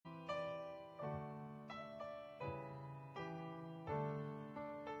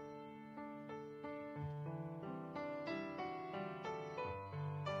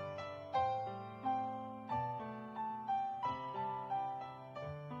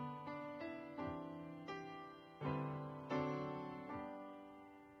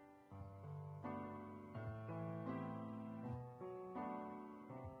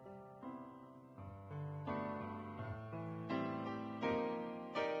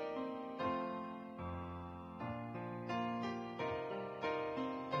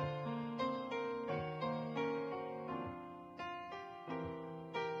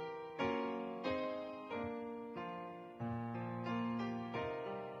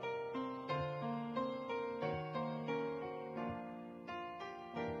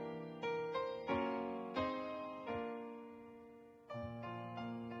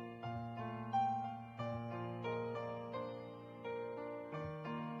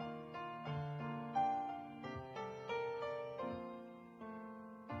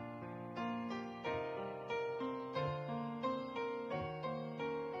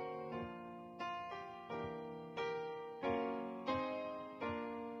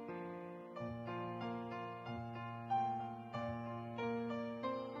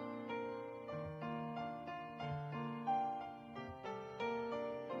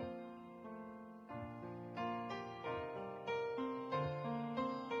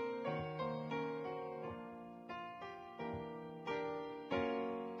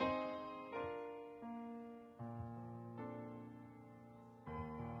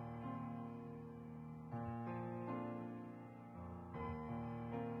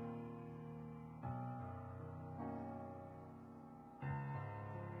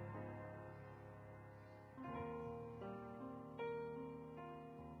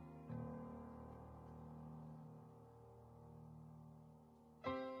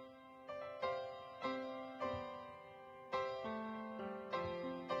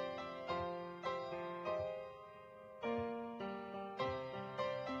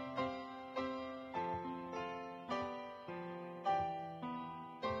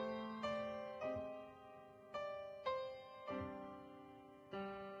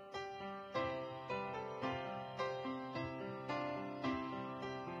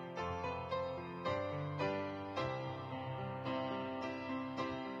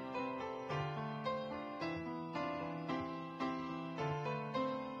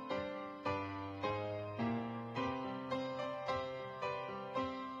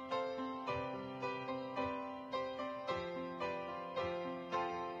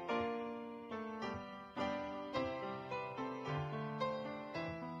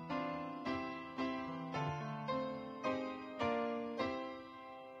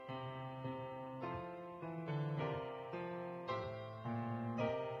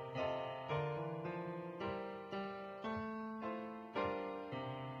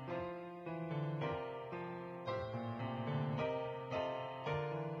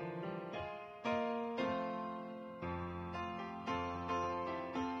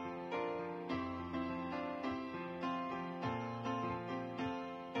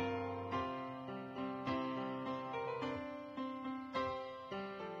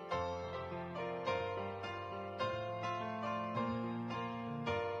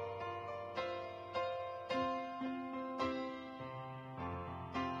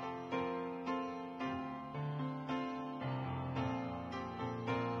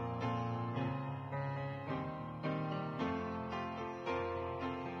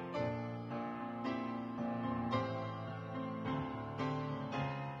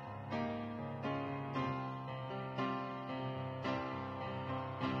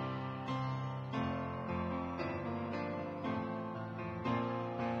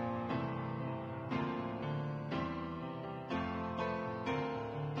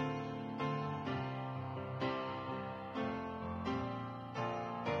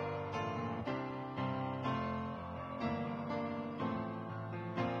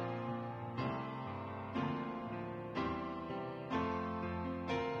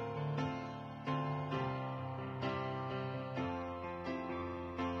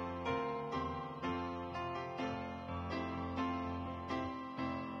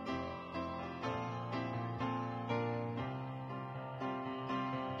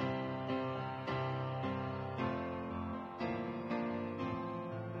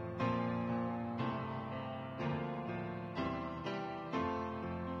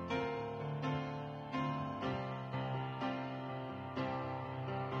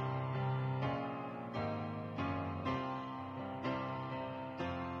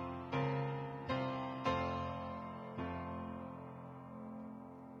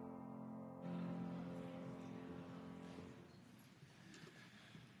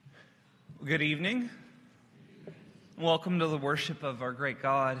Good evening. Welcome to the worship of our great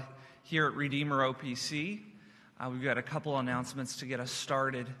God here at Redeemer OPC. We've got a couple announcements to get us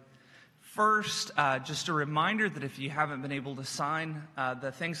started. First, just a reminder that if you haven't been able to sign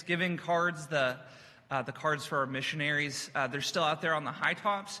the Thanksgiving cards, the cards for our missionaries, they're still out there on the high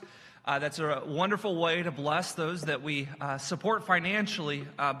tops. That's a wonderful way to bless those that we support financially,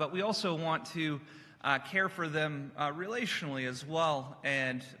 but we also want to care for them relationally as well.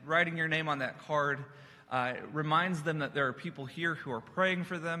 And writing your name on that card reminds them that there are people here who are praying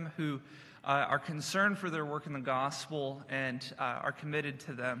for them, who are concerned for their work in the gospel and are committed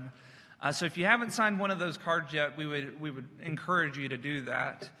to them. So if you haven't signed one of those cards yet, we would encourage you to do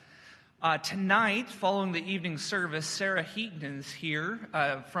that. Tonight, following the evening service, Sarah Heaton is here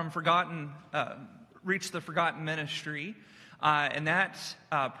from Reach the Forgotten Ministry. And that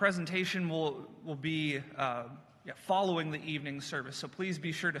presentation will be following the evening service. So please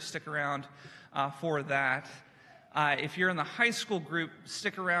be sure to stick around for that. If you're in the high school group,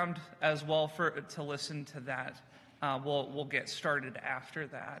 stick around as well to listen to that. We'll get started after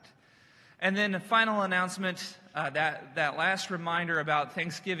that. And then a final announcement, that last reminder about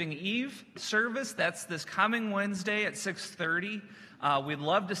Thanksgiving Eve service. That's this coming Wednesday at 6:30. We'd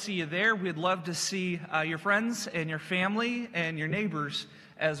love to see you there. We'd love to see your friends and your family and your neighbors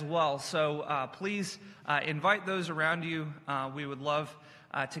as well. So please invite those around you. We would love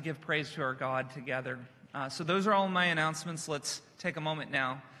to give praise to our God together. So those are all my announcements. Let's take a moment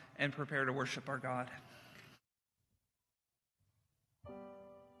now and prepare to worship our God.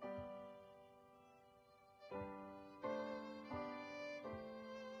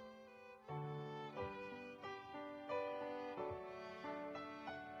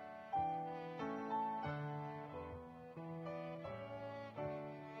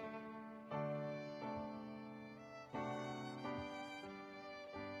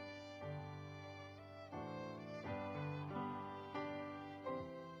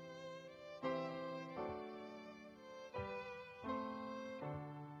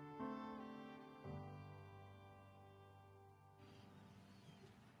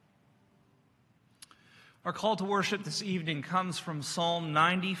 Our call to worship this evening comes from Psalm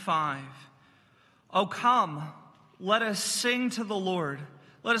 95. Oh, come, let us sing to the Lord.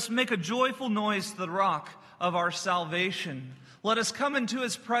 Let us make a joyful noise to the rock of our salvation. Let us come into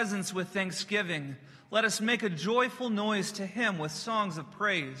his presence with thanksgiving. Let us make a joyful noise to him with songs of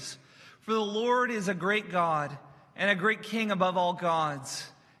praise. For the Lord is a great God and a great King above all gods.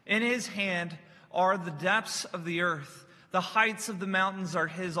 In his hand are the depths of the earth. The heights of the mountains are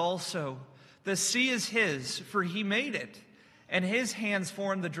his also. The sea is his, for he made it, and his hands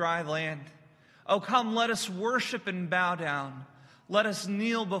formed the dry land. Oh, come, let us worship and bow down. Let us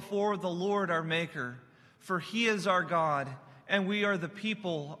kneel before the Lord our Maker, for he is our God, and we are the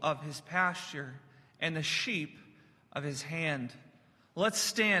people of his pasture and the sheep of his hand. Let's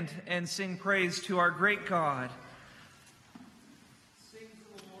stand and sing praise to our great God. Sing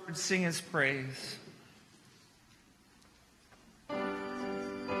to the Lord, sing his praise.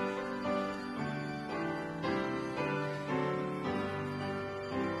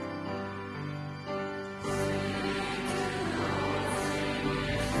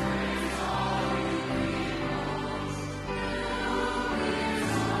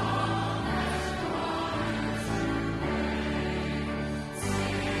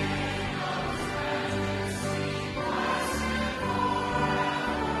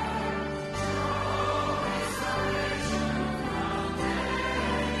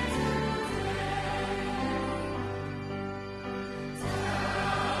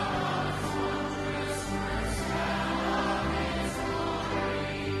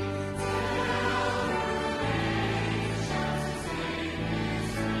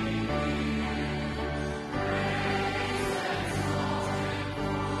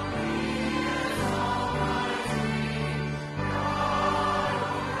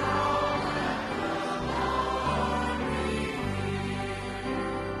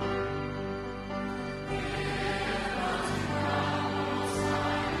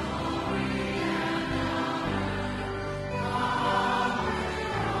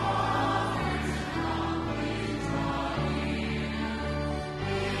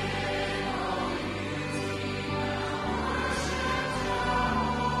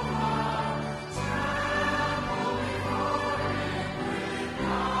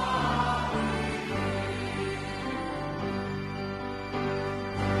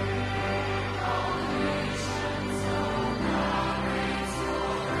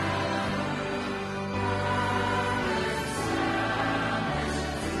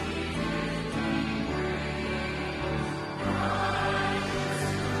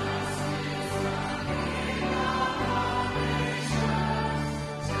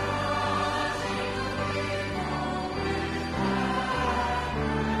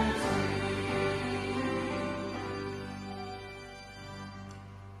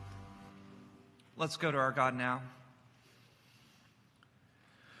 Let's go to our God now.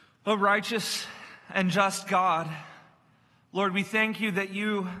 O righteous and just God, Lord, we thank you that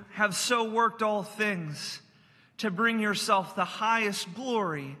you have so worked all things to bring yourself the highest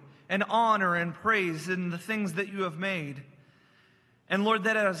glory and honor and praise in the things that you have made. And Lord,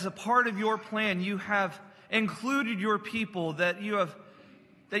 that as a part of your plan, you have included your people, that you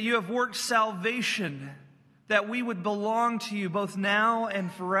have worked salvation, that we would belong to you both now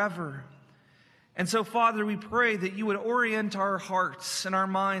and forever. And so, Father, we pray that you would orient our hearts and our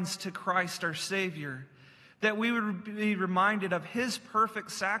minds to Christ, our Savior, that we would be reminded of his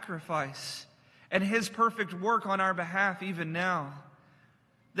perfect sacrifice and his perfect work on our behalf even now,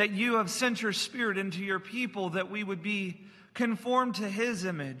 that you have sent your Spirit into your people, that we would be conformed to his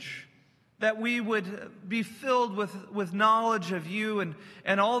image, that we would be filled with knowledge of you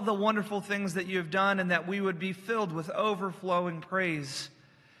and all the wonderful things that you have done, and that we would be filled with overflowing praise.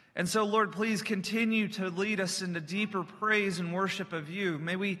 And so, Lord, please continue to lead us into deeper praise and worship of you.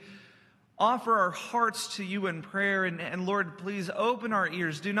 May we offer our hearts to you in prayer, and Lord, please open our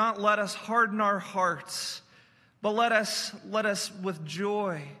ears. Do not let us harden our hearts, but let us with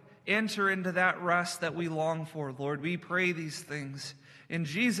joy enter into that rest that we long for, Lord. We pray these things in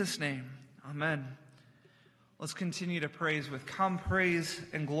Jesus' name. Amen. Let's continue to praise with "Come Praise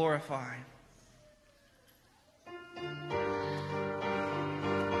and Glorify."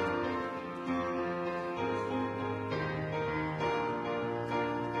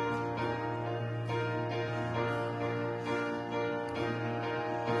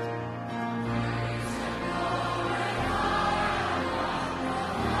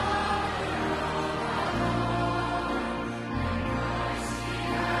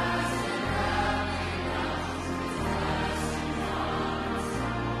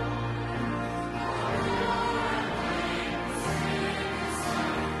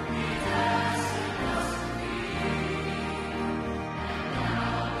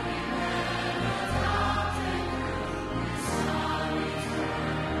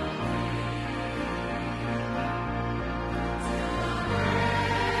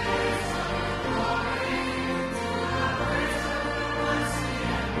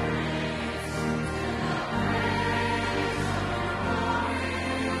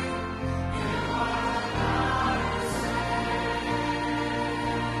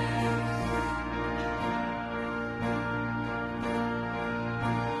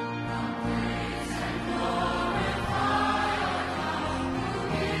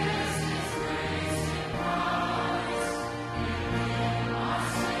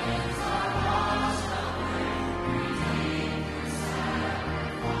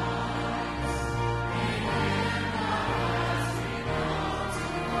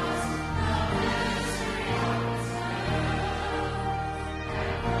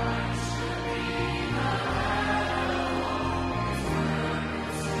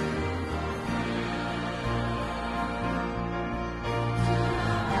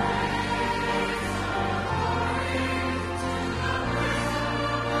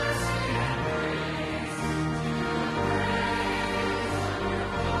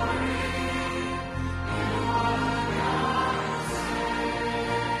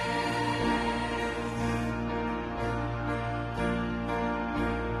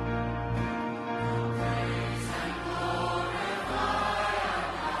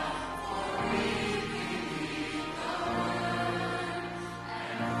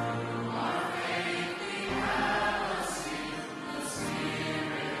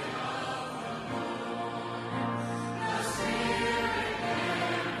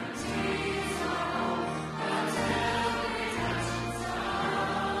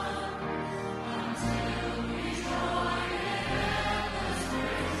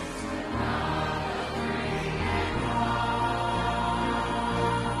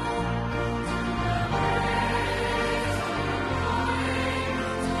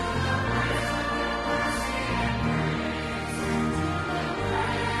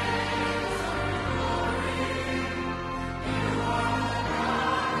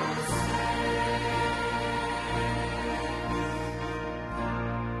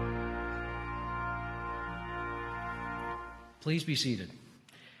 Please be seated.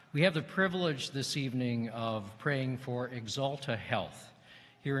 We have the privilege this evening of praying for Exalta Health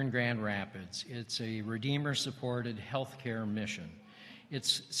here in Grand Rapids. It's a Redeemer-supported healthcare mission.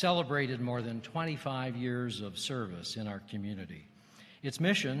 It's celebrated more than 25 years of service in our community. Its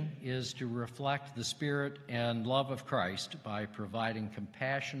mission is to reflect the spirit and love of Christ by providing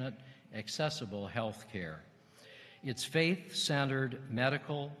compassionate, accessible health care. Its faith-centered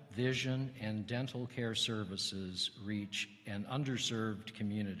medical, vision, and dental care services reach an underserved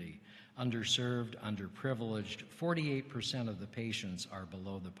community underserved, underprivileged. 48% of the patients are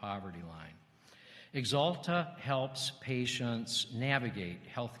below the poverty line. Exalta helps patients navigate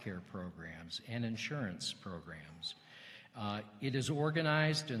healthcare programs and insurance programs. It is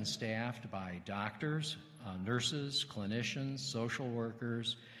organized and staffed by doctors, nurses, clinicians, social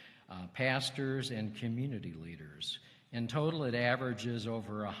workers, pastors, and community leaders. In total, it averages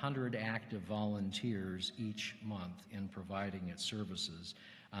over 100 active volunteers each month in providing its services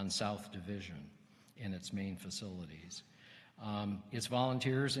on South Division in its main facilities. Its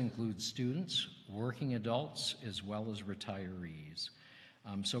volunteers include students, working adults, as well as retirees.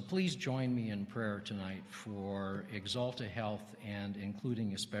 So please join me in prayer tonight for Exalta Health and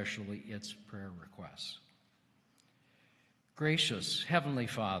including especially its prayer requests. Gracious Heavenly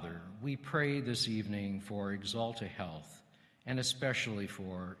Father, we pray this evening for Exalta Health and especially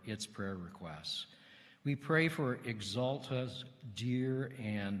for its prayer requests. We pray for Exalta's dear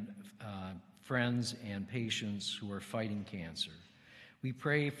and friends and patients who are fighting cancer. We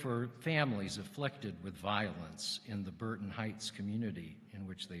pray for families afflicted with violence in the Burton Heights community in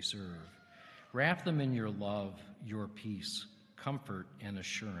which they serve. Wrap them in your love, your peace, comfort, and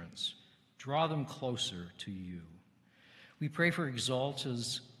assurance. Draw them closer to you. We pray for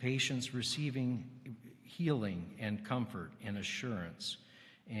Exalta's patients receiving healing and comfort and assurance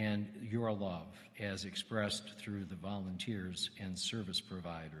and your love as expressed through the volunteers and service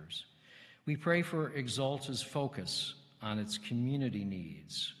providers. We pray for Exalta's focus on its community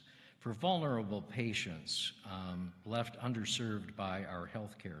needs, for vulnerable patients left underserved by our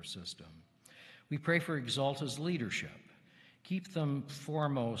healthcare system. We pray for Exalta's leadership. Keep them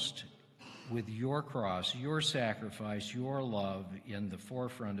foremost with your cross, your sacrifice, your love in the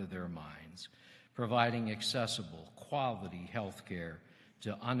forefront of their minds, providing accessible, quality health care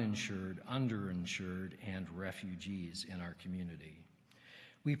to uninsured, underinsured, and refugees in our community.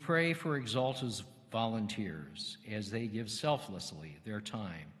 We pray for Exalta's volunteers as they give selflessly their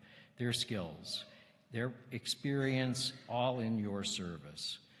time, their skills, their experience, all in your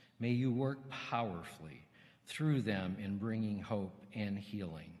service. May you work powerfully through them in bringing hope and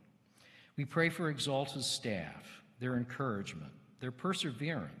healing. We pray for Exalta's staff, their encouragement, their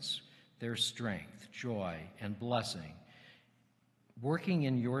perseverance, their strength, joy, and blessing, working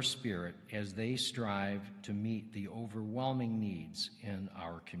in your spirit as they strive to meet the overwhelming needs in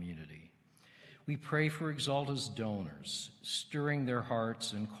our community. We pray for Exalta's donors, stirring their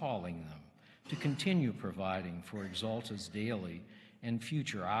hearts and calling them to continue providing for Exalta's daily and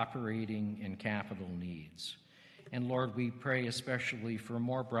future operating and capital needs. And Lord, we pray especially for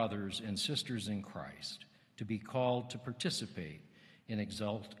more brothers and sisters in Christ to be called to participate in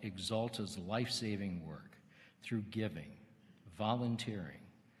Exalta's life-saving work through giving, volunteering,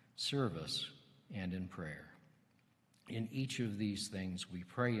 service, and in prayer. In each of these things, we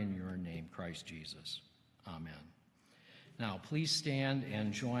pray in your name, Christ Jesus. Amen. Now, please stand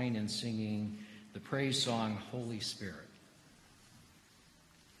and join in singing the praise song, Holy Spirit.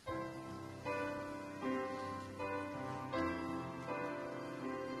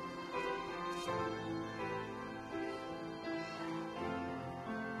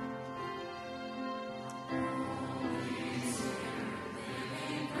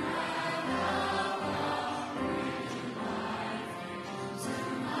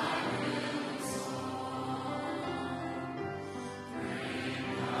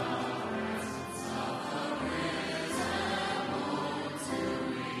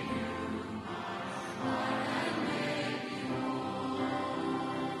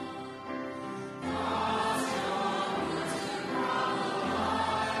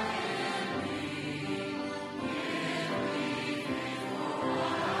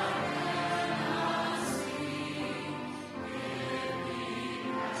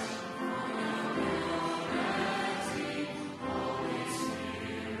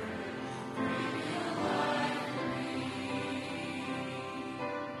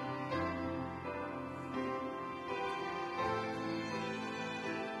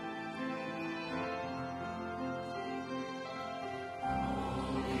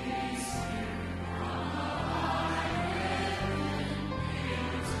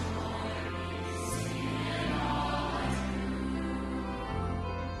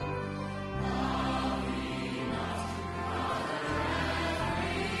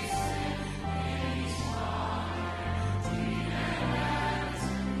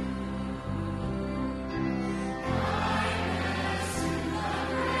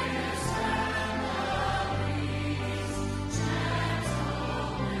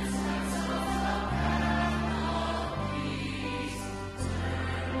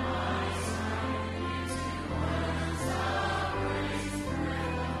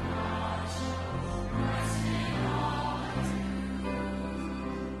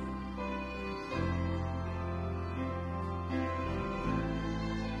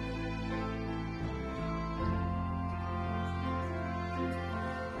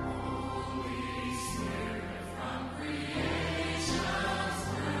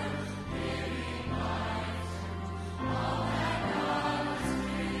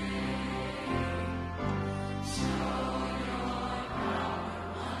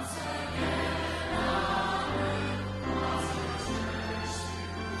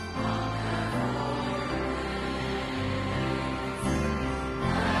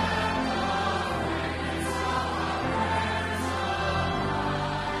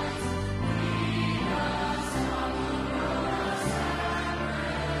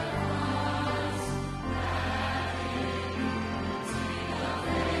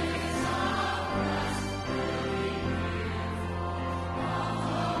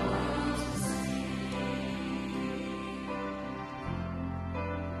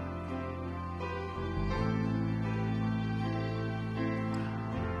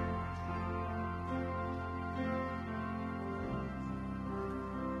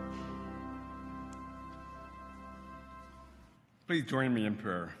 Please join me in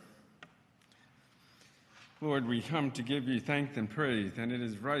prayer. Lord, we come to give you thanks and praise, and it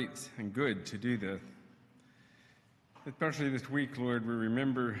is right and good to do this. Especially this week, Lord, we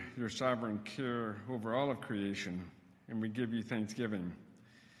remember your sovereign care over all of creation, and we give you thanksgiving.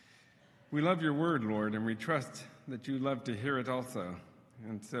 We love your word, Lord, and we trust that you love to hear it also.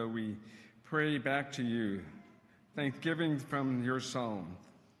 And so we pray back to you thanksgiving from your psalms.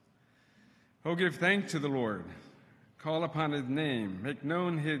 Oh, give thanks to the Lord. Call upon his name. Make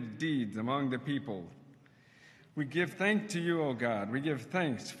known his deeds among the people. We give thanks to you, O God. We give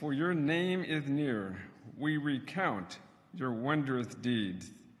thanks, for your name is near. We recount your wondrous deeds.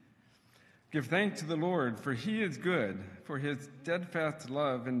 Give thanks to the Lord, for he is good, for his steadfast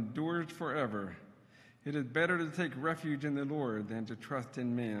love endures forever. It is better to take refuge in the Lord than to trust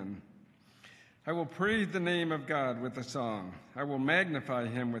in man. I will praise the name of God with a song. I will magnify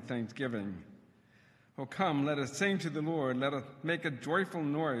him with thanksgiving. Oh, come, let us sing to the Lord. Let us make a joyful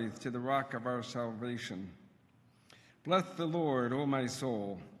noise to the rock of our salvation. Bless the Lord, O my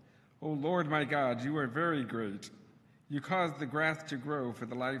soul. O Lord my God, you are very great. You cause the grass to grow for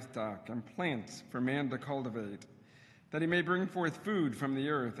the livestock and plants for man to cultivate, that he may bring forth food from the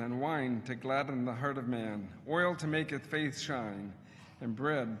earth and wine to gladden the heart of man, oil to make his face shine, and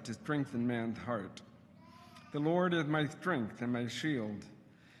bread to strengthen man's heart. The Lord is my strength and my shield.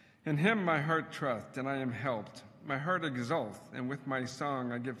 In him my heart trusts, and I am helped. My heart exults, and with my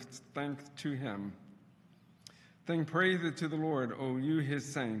song I give thanks to him. Sing praises to the Lord, O you his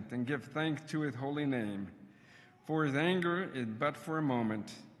saints, and give thanks to his holy name. For his anger is but for a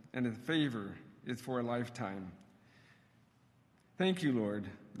moment, and his favor is for a lifetime. Thank you, Lord,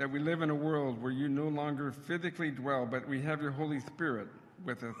 that we live in a world where you no longer physically dwell, but we have your Holy Spirit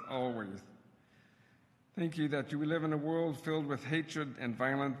with us always. Thank you that we live in a world filled with hatred and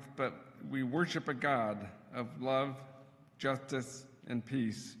violence, but we worship a God of love, justice, and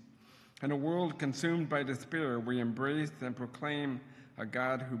peace. In a world consumed by despair, we embrace and proclaim a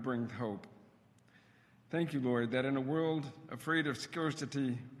God who brings hope. Thank you, Lord, that in a world afraid of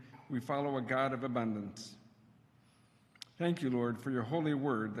scarcity, we follow a God of abundance. Thank you, Lord, for your holy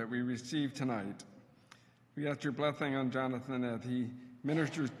word that we receive tonight. We ask your blessing on Jonathan as he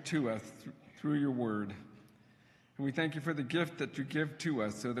ministers to us through your word. And we thank you for the gift that you give to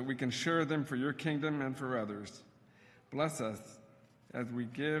us so that we can share them for your kingdom and for others. Bless us as we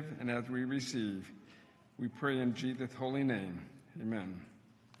give and as we receive. We pray in Jesus' holy name. Amen.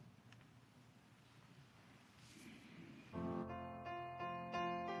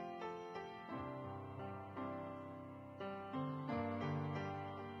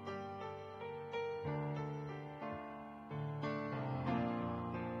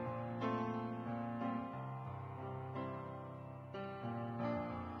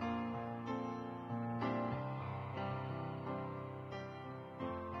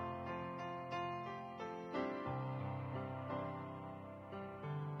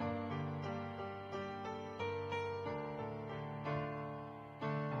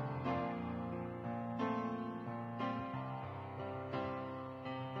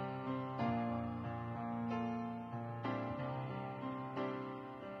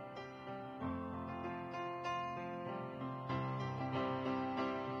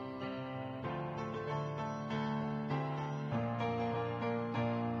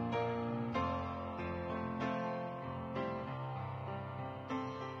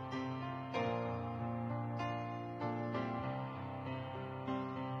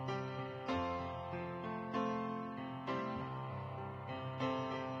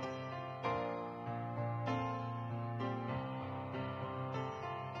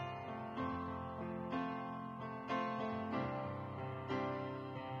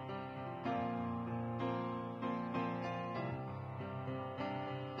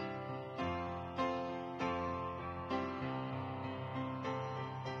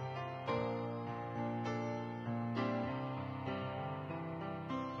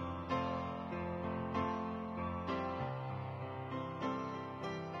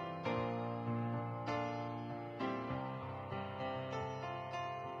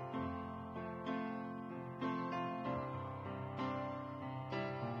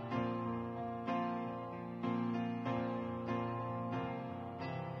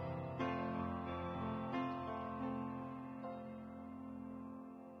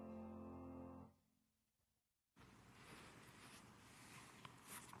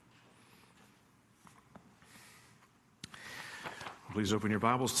 Please open your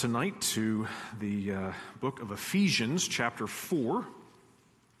Bibles tonight to the book of Ephesians, chapter 4.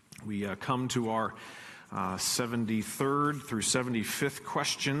 We come to our 73rd through 75th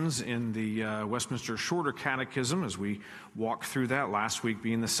questions in the Westminster Shorter Catechism as we walk through that, last week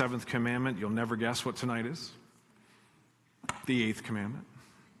being the 7th commandment. You'll never guess what tonight is. The 8th commandment.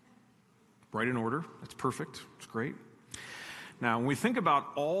 Right in order. That's perfect. It's great. Now, when we think about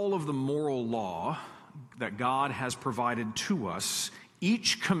all of the moral law that God has provided to us,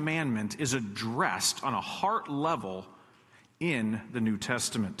 each commandment is addressed on a heart level in the New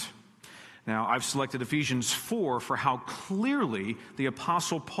Testament. Now, I've selected Ephesians 4 for how clearly the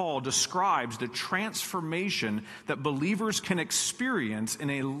Apostle Paul describes the transformation that believers can experience in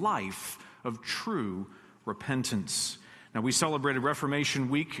a life of true repentance. Now, we celebrated Reformation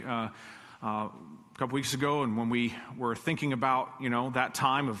Week a couple weeks ago, and when we were thinking about, that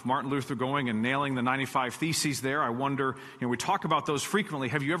time of Martin Luther going and nailing the 95 Theses there, I wonder, we talk about those frequently.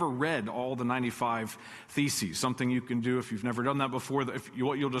 Have you ever read all the 95 Theses? Something you can do if you've never done that before.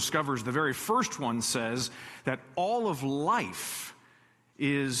 What you'll discover is the very first one says that all of life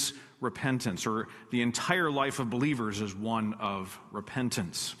is repentance, or the entire life of believers is one of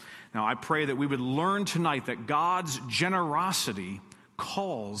repentance. Now, I pray that we would learn tonight that God's generosity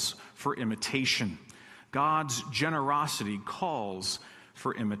calls for imitation. God's generosity calls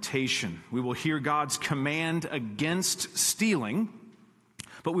for imitation. We will hear God's command against stealing,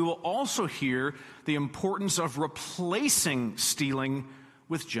 but we will also hear the importance of replacing stealing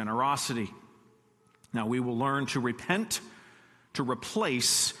with generosity. Now, we will learn to repent, to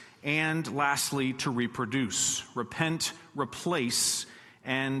replace, and lastly, to reproduce. Repent, replace,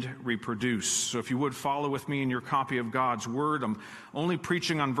 and reproduce. So if you would follow with me in your copy of God's Word. I'm only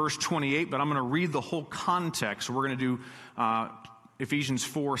preaching on verse 28, but I'm going to read the whole context. We're going to do Ephesians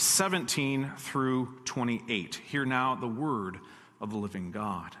 4:17 through 28. Hear now the word of the living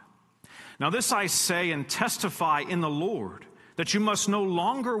God. Now this I say and testify in the Lord, that you must no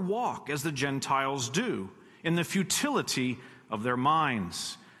longer walk as the Gentiles do, in the futility of their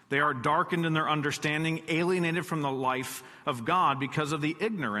minds. They are darkened in their understanding, alienated from the life of God because of the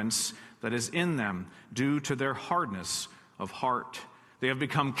ignorance that is in them, due to their hardness of heart. They have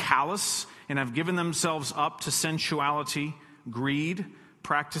become callous and have given themselves up to sensuality, greed,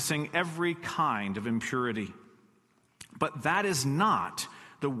 practicing every kind of impurity. But that is not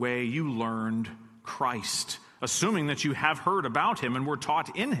the way you learned Christ, assuming that you have heard about him and were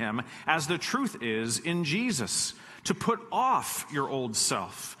taught in him, as the truth is in Jesus, to put off your old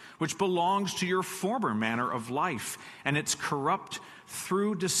self, which belongs to your former manner of life, and it's corrupt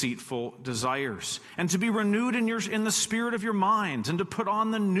through deceitful desires, and to be renewed in the spirit of your minds, and to put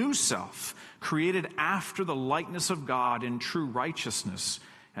on the new self, created after the likeness of God in true righteousness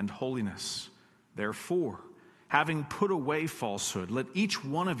and holiness. Therefore, having put away falsehood, let each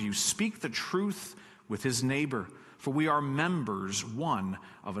one of you speak the truth with his neighbor, for we are members one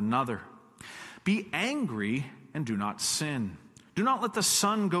of another. Be angry and do not sin. Do not let the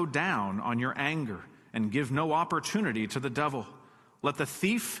sun go down on your anger, and give no opportunity to the devil. Let the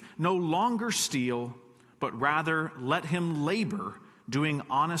thief no longer steal, but rather let him labor, doing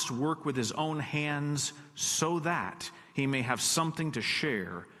honest work with his own hands, so that he may have something to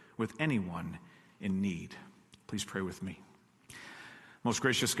share with anyone in need. Please pray with me. Most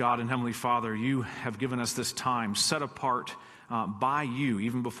gracious God and Heavenly Father, you have given us this time set apart by you,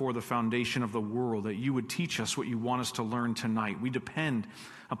 even before the foundation of the world, that you would teach us what you want us to learn tonight. We depend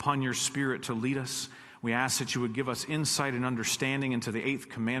upon your Spirit to lead us. We ask that you would give us insight and understanding into the 8th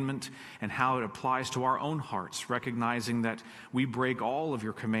commandment and how it applies to our own hearts, recognizing that we break all of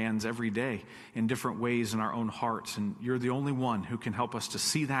your commands every day in different ways in our own hearts. And you're the only one who can help us to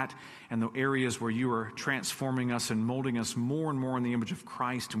see that, and the areas where you are transforming us and molding us more and more in the image of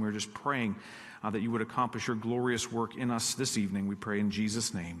Christ. And we're just praying that you would accomplish your glorious work in us this evening. We pray in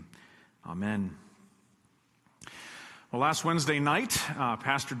Jesus' name. Amen. Well, last Wednesday night,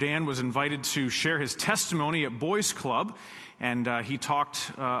 Pastor Dan was invited to share his testimony at Boys Club, and he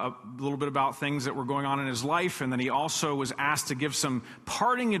talked a little bit about things that were going on in his life, and then he also was asked to give some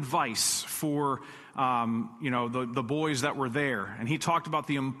parting advice for the boys that were there. And he talked about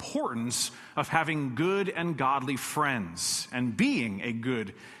the importance of having good and godly friends and being a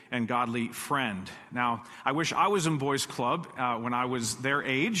good and godly friend. Now, I wish I was in Boys Club when I was their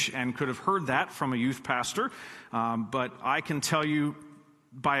age and could have heard that from a youth pastor. But I can tell you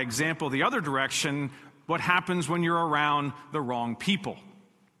by example the other direction what happens when you're around the wrong people.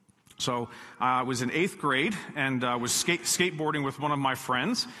 So I was in 8th grade and was skateboarding with one of my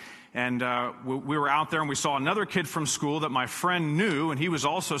friends. And we were out there and we saw another kid from school that my friend knew, and he was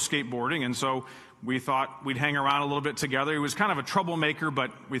also skateboarding. And so we thought we'd hang around a little bit together. He was kind of a troublemaker, but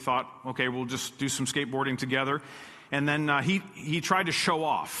we thought, okay, we'll just do some skateboarding together. And then he tried to show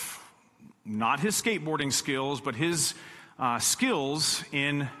off. not his skateboarding skills, but his skills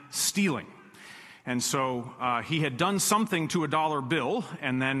in stealing. And so he had done something to a dollar bill,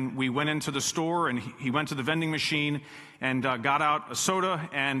 and then we went into the store, and he went to the vending machine and got out a soda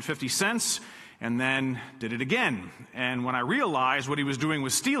and 50 cents, and then did it again. And when I realized what he was doing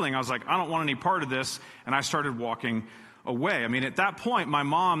was stealing, I was like, I don't want any part of this, and I started walking away. I mean, at that point, my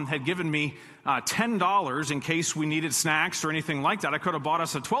mom had given me $10 in case we needed snacks or anything like that. I could have bought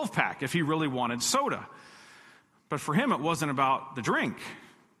us a 12-pack if he really wanted soda. But for him, it wasn't about the drink,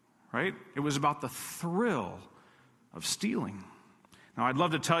 right? It was about the thrill of stealing. Now, I'd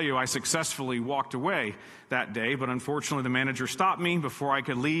love to tell you I successfully walked away that day, but unfortunately the manager stopped me before I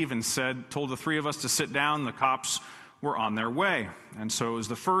could leave and told the three of us to sit down. The cops were on their way. And so it was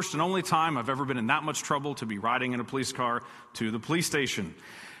the first and only time I've ever been in that much trouble to be riding in a police car to the police station.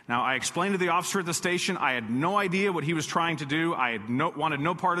 Now, I explained to the officer at the station, I had no idea what he was trying to do. I wanted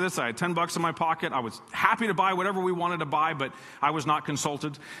no part of this. I had $10 in my pocket. I was happy to buy whatever we wanted to buy, but I was not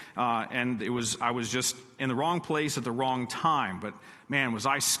consulted. And I was just in the wrong place at the wrong time. But man, was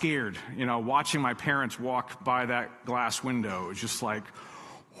I scared, watching my parents walk by that glass window. It was just like,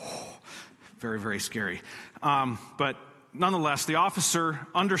 very, very scary. But nonetheless, the officer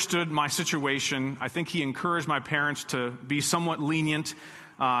understood my situation. I think he encouraged my parents to be somewhat lenient.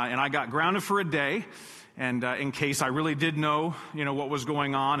 And I got grounded for a day, and in case I really did know, what was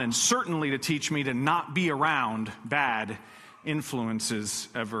going on, and certainly to teach me to not be around bad influences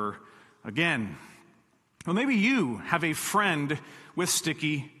ever again. Well, maybe you have a friend with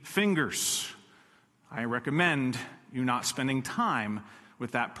sticky fingers. I recommend you not spending time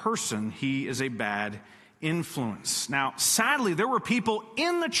with that person. He is a bad influence. Now, sadly, there were people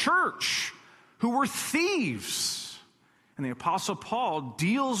in the church who were thieves. And the Apostle Paul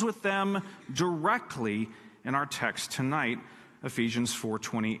deals with them directly in our text tonight, Ephesians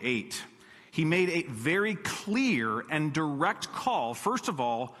 4:28. He made a very clear and direct call, first of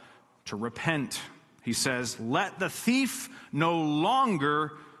all, to repent. He says, let the thief no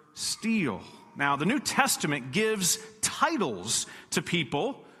longer steal. Now, the New Testament gives titles to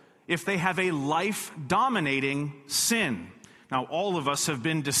people if they have a life-dominating sin. Now, all of us have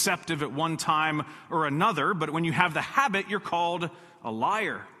been deceptive at one time or another, but when you have the habit, you're called a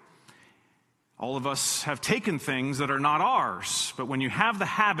liar. All of us have taken things that are not ours, but when you have the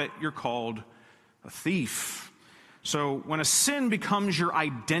habit, you're called a thief. So when a sin becomes your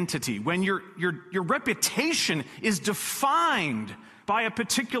identity, when your reputation is defined by a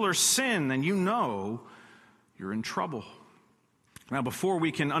particular sin, then you know you're in trouble. Now, before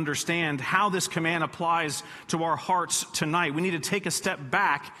we can understand how this command applies to our hearts tonight, we need to take a step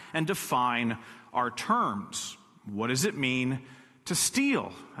back and define our terms. What does it mean to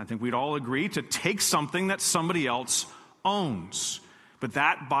steal? I think we'd all agree to take something that somebody else owns. But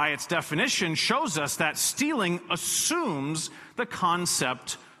that, by its definition, shows us that stealing assumes the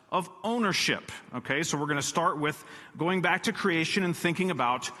concept of ownership. Okay, so we're going to start with going back to creation and thinking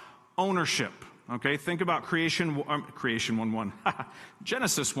about ownership. Okay, think about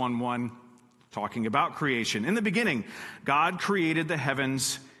Genesis 1:1, talking about creation. In the beginning, God created the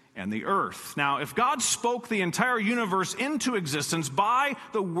heavens and the earth. Now, if God spoke the entire universe into existence by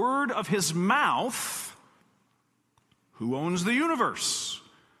the word of his mouth, who owns the universe?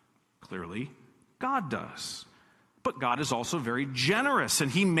 Clearly, God does. But God is also very generous, and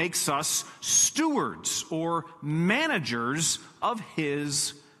he makes us stewards or managers of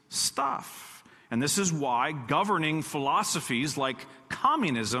his stuff. And this is why governing philosophies like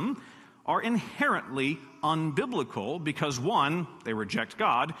communism are inherently unbiblical, because one, they reject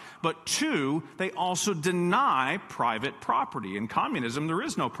God, but two, they also deny private property. In communism, there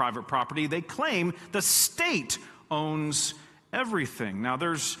is no private property. They claim the state owns everything. Now,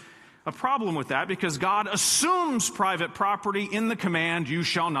 there's a problem with that because God assumes private property in the command, you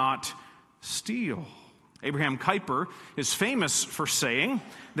shall not steal. Abraham Kuyper is famous for saying,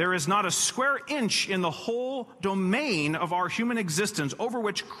 there is not a square inch in the whole domain of our human existence over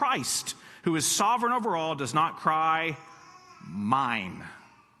which Christ, who is sovereign over all, does not cry, mine.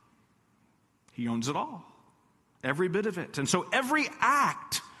 He owns it all, every bit of it. And so every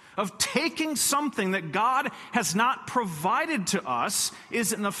act of taking something that God has not provided to us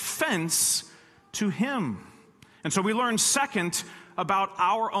is an offense to him. And so we learn second about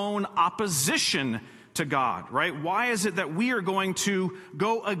our own opposition to God, right? Why is it that we are going to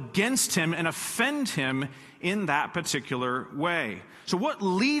go against him and offend him in that particular way? So what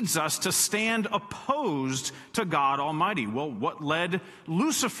leads us to stand opposed to God Almighty? Well, what led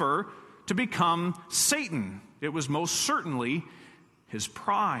Lucifer to become Satan? It was most certainly his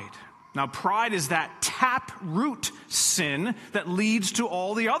pride. Now, pride is that taproot sin that leads to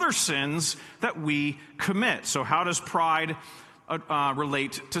all the other sins that we commit. So how does pride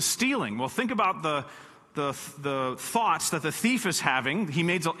relate to stealing? Well, think about the thoughts that the thief is having. He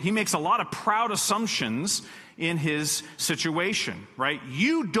makes a lot of proud assumptions in his situation, right?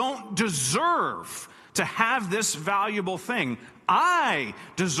 You don't deserve to have this valuable thing. I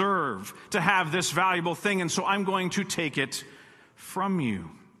deserve to have this valuable thing, and so I'm going to take it from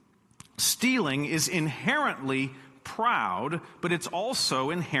you. Stealing is inherently proud, but it's also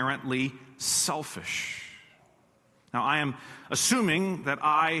inherently selfish. Now, I am assuming that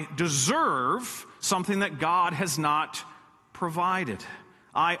I deserve something that God has not provided.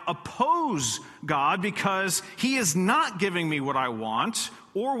 I oppose God because He is not giving me what I want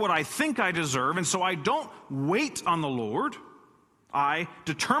or what I think I deserve, and so I don't wait on the Lord. I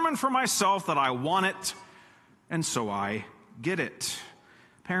determine for myself that I want it, and so I get it.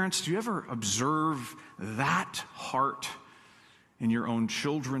 Parents, do you ever observe that heart in your own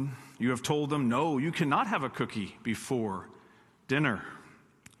children? You have told them, no, you cannot have a cookie before dinner.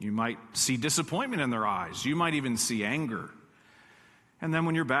 You might see disappointment in their eyes. You might even see anger. And then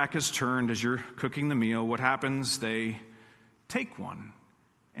when your back is turned as you're cooking the meal, what happens? They take one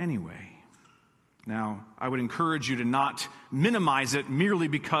anyway. Now, I would encourage you to not minimize it merely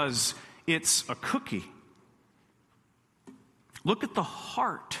because it's a cookie. Look at the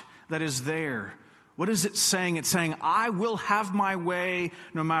heart that is there. What is it saying? It's saying, I will have my way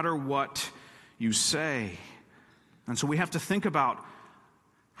no matter what you say. And so we have to think about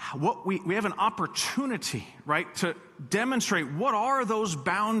what we have an opportunity, right, to demonstrate what are those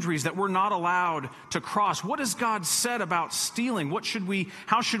boundaries that we're not allowed to cross. What has God said about stealing?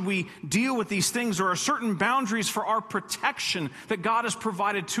 How should we deal with these things? There are certain boundaries for our protection that God has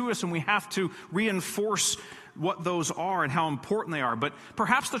provided to us, and we have to reinforce what those are and how important they are. But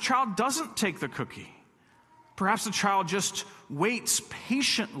perhaps the child doesn't take the cookie. Perhaps the child just waits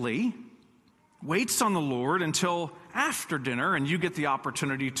patiently, waits on the Lord until after dinner, and you get the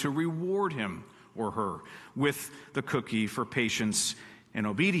opportunity to reward him or her with the cookie for patience and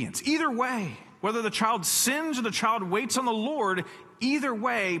obedience. Either way, whether the child sins or the child waits on the Lord, either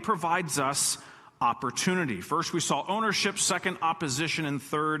way provides us opportunity. First, we saw ownership. Second, opposition. And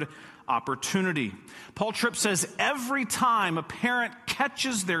third, opportunity. Paul Tripp says, every time a parent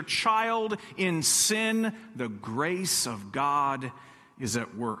catches their child in sin, the grace of God is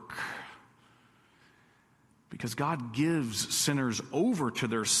at work. Because God gives sinners over to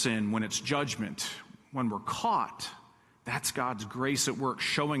their sin when it's judgment. When we're caught, that's God's grace at work,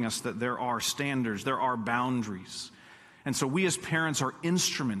 showing us that there are standards, there are boundaries. And so we as parents are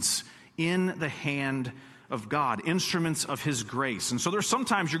instruments in the hand of God, instruments of His grace. And so there's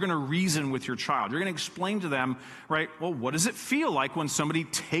sometimes you're going to reason with your child. You're going to explain to them, right, well, what does it feel like when somebody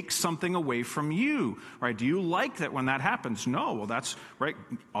takes something away from you, right? Do you like that when that happens? No. Well, that's right.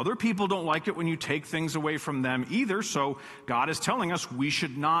 Other people don't like it when you take things away from them either. So God is telling us we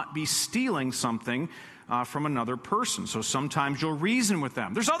should not be stealing something from another person. So sometimes you'll reason with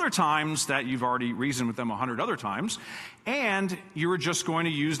them. There's other times that you've already reasoned with them 100 other times, and you're just going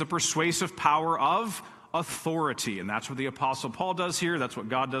to use the persuasive power of authority. And that's what the Apostle Paul does here. That's what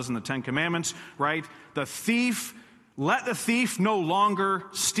God does in the Ten Commandments, right? Let the thief no longer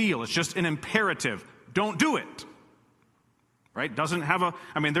steal. It's just an imperative. Don't do it. Right? Doesn't have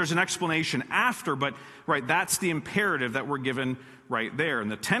there's an explanation after, but right, that's the imperative that we're given right there. And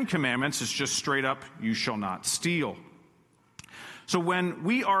the Ten Commandments is just straight up, you shall not steal. So when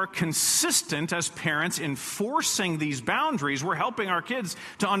we are consistent as parents in enforcing these boundaries, we're helping our kids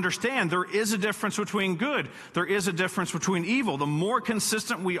to understand there is a difference between good. There is a difference between evil. The more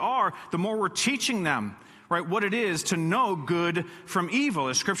consistent we are, the more we're teaching them, right, what it is to know good from evil.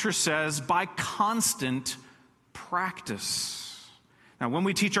 As Scripture says, by constant practice. Now, when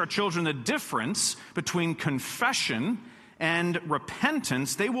we teach our children the difference between confession and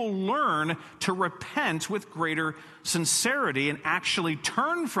repentance, they will learn to repent with greater sincerity and actually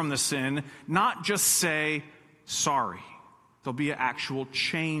turn from the sin, not just say sorry. There'll be an actual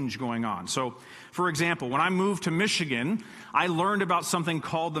change going on. So, for example, when I moved to Michigan, I learned about something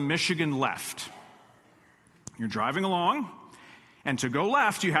called the Michigan left. You're driving along, and to go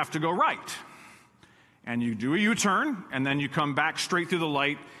left, you have to go right. And you do a U-turn, and then you come back straight through the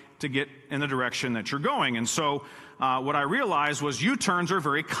light to get in the direction that you're going. And so what I realized was U-turns are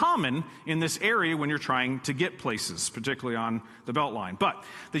very common in this area when you're trying to get places, particularly on the Beltline. But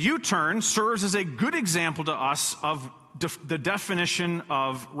the U-turn serves as a good example to us of the definition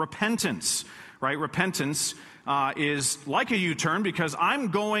of repentance, right? Repentance is like a U-turn because I'm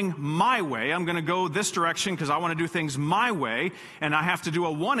going my way. I'm going to go this direction because I want to do things my way, and I have to do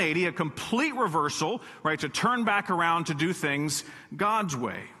a 180, a complete reversal, right, to turn back around to do things God's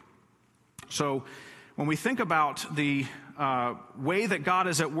way. So when we think about the way that God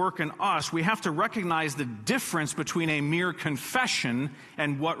is at work in us, we have to recognize the difference between a mere confession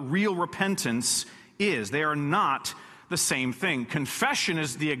and what real repentance is. They are not the same thing. Confession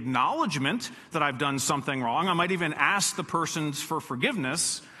is the acknowledgement that I've done something wrong. I might even ask the person for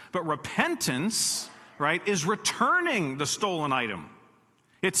forgiveness, but repentance, right, is returning the stolen item.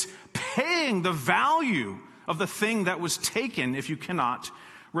 It's paying the value of the thing that was taken if you cannot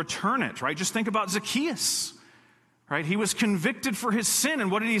return it, right? Just think about Zacchaeus, right? He was convicted for his sin,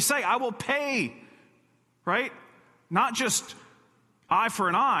 and what did he say? I will pay, right? Not just eye for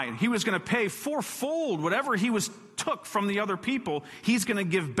an eye. He was going to pay fourfold whatever he took from the other people. He's going to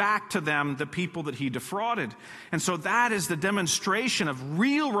give back to them the people that he defrauded. And so that is the demonstration of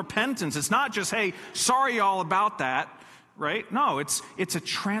real repentance. It's not just, hey, sorry all about that, right? No, it's a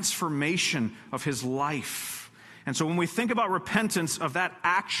transformation of his life. And so when we think about repentance of that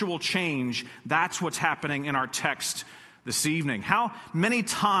actual change, that's what's happening in our text this evening. How many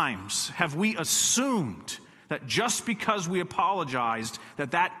times have we assumed that just because we apologized,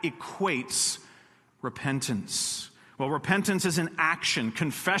 that equates repentance? Well, repentance is an action.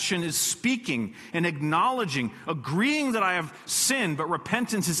 Confession is speaking and acknowledging, agreeing that I have sinned, but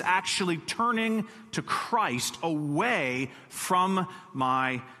repentance is actually turning to Christ away from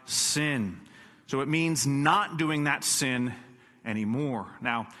my sin. So it means not doing that sin anymore.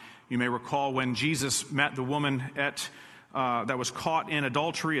 Now, you may recall when Jesus met the woman that was caught in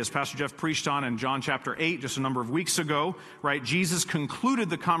adultery, as Pastor Jeff preached on in John chapter 8 just a number of weeks ago, right? Jesus concluded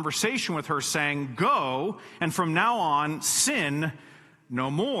the conversation with her saying, go, and from now on, sin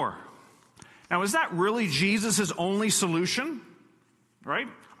no more. Now, is that really Jesus' only solution? Right?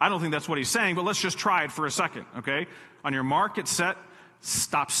 I don't think that's what he's saying, but let's just try it for a second, okay? On your mark, get set,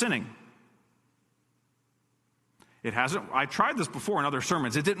 stop sinning. It hasn't. I tried this before in other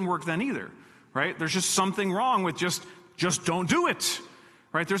sermons. It didn't work then either, right? There's just something wrong with just don't do it,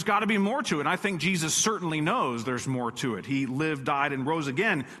 right? There's got to be more to it. And I think Jesus certainly knows there's more to it. He lived, died, and rose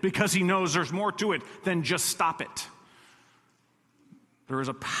again because he knows there's more to it than just stop it. There is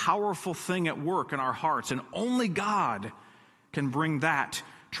a powerful thing at work in our hearts, and only God can bring that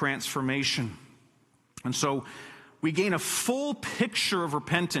transformation. And so we gain a full picture of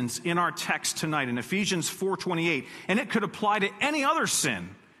repentance in our text tonight in Ephesians 4:28, and it could apply to any other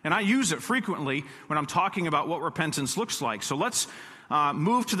sin. And I use it frequently when I'm talking about what repentance looks like. So let's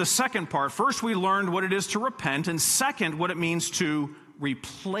move to the second part. First, we learned what it is to repent, and second, what it means to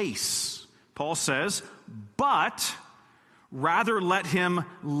replace. Paul says, but rather let him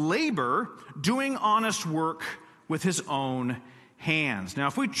labor, doing honest work with his own hands. Now,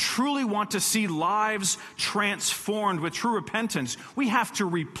 if we truly want to see lives transformed with true repentance, we have to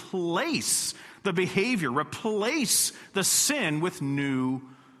replace the behavior, replace the sin with new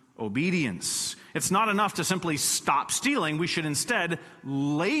obedience. It's not enough to simply stop stealing. We should instead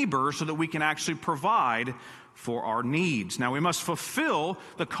labor so that we can actually provide for our needs. Now, we must fulfill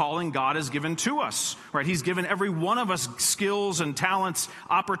the calling God has given to us, right? He's given every one of us skills and talents,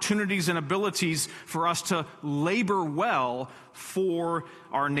 opportunities and abilities for us to labor well for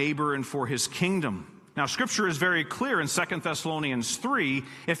our neighbor and for his kingdom. Now, Scripture is very clear in 2 Thessalonians 3,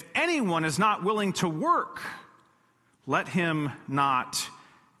 if anyone is not willing to work, let him not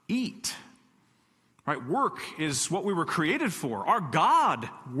eat. Right? Work is what we were created for. Our God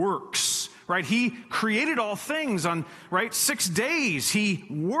works. Right? He created all things on 6 days. He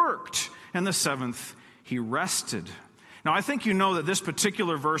worked, and the seventh he rested. Now, I think you know that this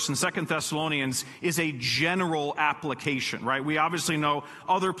particular verse in 2 Thessalonians is a general application, right? We obviously know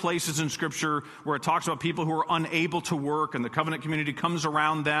other places in Scripture where it talks about people who are unable to work and the covenant community comes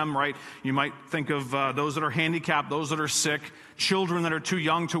around them, right? You might think of those that are handicapped, those that are sick, children that are too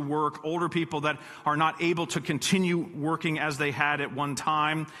young to work, older people that are not able to continue working as they had at one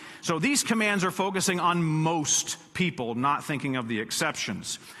time. So these commands are focusing on most people, not thinking of the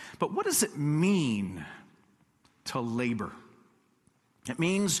exceptions. But what does it mean to labor? It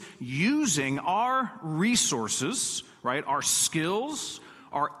means using our resources, right, our skills,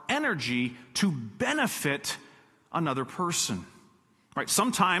 our energy to benefit another person. Right?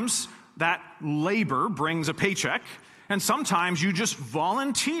 Sometimes that labor brings a paycheck, and sometimes you just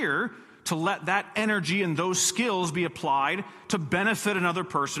volunteer to let that energy and those skills be applied to benefit another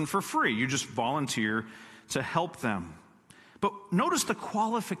person for free. You just volunteer to help them. But notice the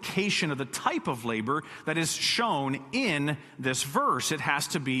qualification of the type of labor that is shown in this verse. It has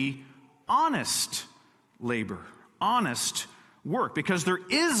to be honest labor, honest work, because there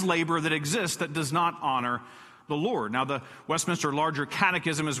is labor that exists that does not honor the Lord. Now, the Westminster Larger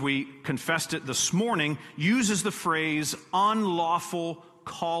Catechism, as we confessed it this morning, uses the phrase unlawful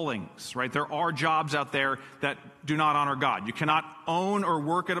callings, right? There are jobs out there that do not honor God. You cannot own or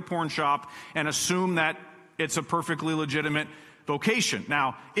work at a porn shop and assume that it's a perfectly legitimate vocation.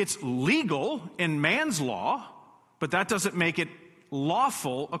 Now, it's legal in man's law, but that doesn't make it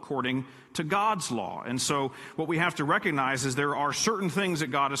lawful according to God's law. And so what we have to recognize is there are certain things that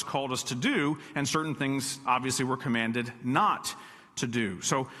God has called us to do, and certain things obviously we're commanded not to do.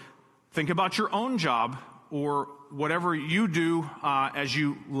 So think about your own job, or whatever you do as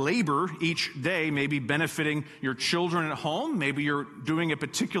you labor each day, maybe benefiting your children at home. Maybe you're doing a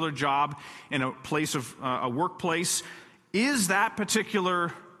particular job in a place of a workplace. Is that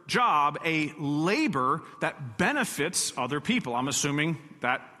particular job a labor that benefits other people? I'm assuming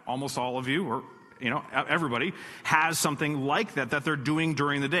that almost all of you, or everybody, has something like that they're doing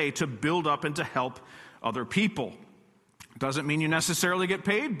during the day to build up and to help other people. Doesn't mean you necessarily get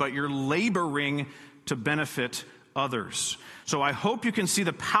paid, but you're laboring to benefit others. So I hope you can see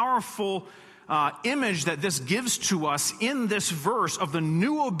the powerful image that this gives to us in this verse of the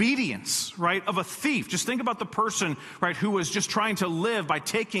new obedience, right, of a thief. Just think about the person, right, who was just trying to live by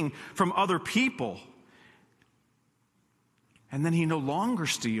taking from other people. And then he no longer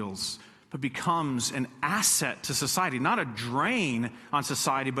steals, but becomes an asset to society. Not a drain on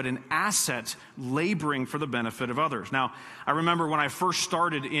society, but an asset laboring for the benefit of others. Now, I remember when I first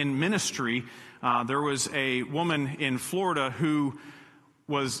started in ministry, there was a woman in Florida who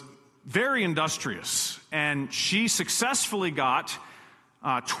was very industrious, and she successfully got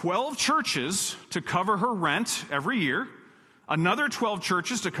 12 churches to cover her rent every year, another 12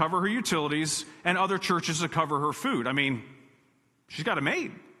 churches to cover her utilities, and other churches to cover her food. I mean, she's got it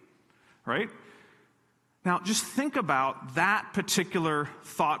made, right? Now, just think about that particular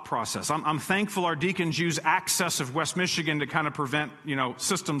thought process. I'm thankful our deacons use Access of West Michigan to kind of prevent,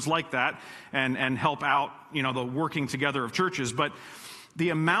 systems like that and help out, the working together of churches. But the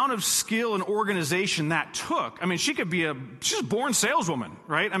amount of skill and organization that took, I mean, she's a born saleswoman,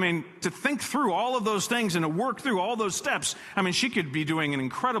 right? I mean, to think through all of those things and to work through all those steps, I mean, she could be doing an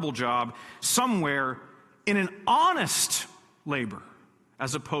incredible job somewhere in an honest labor,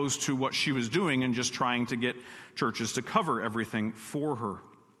 as opposed to what she was doing and just trying to get churches to cover everything for her.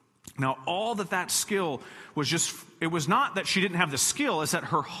 Now, all that skill was it was not that she didn't have the skill, it's that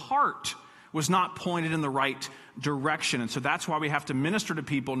her heart was not pointed in the right direction. And so that's why we have to minister to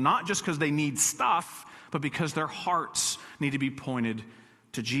people, not just because they need stuff, but because their hearts need to be pointed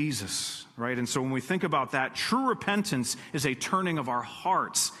to Jesus, right? And so when we think about that, true repentance is a turning of our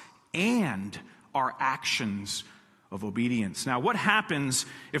hearts and our actions of obedience. Now, what happens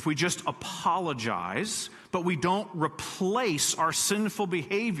if we just apologize, but we don't replace our sinful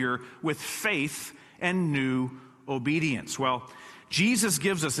behavior with faith and new obedience? Well, Jesus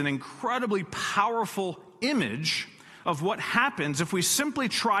gives us an incredibly powerful image of what happens if we simply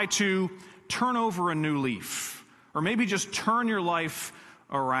try to turn over a new leaf, or maybe just turn your life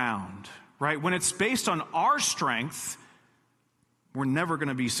around, right? When it's based on our strength, we're never going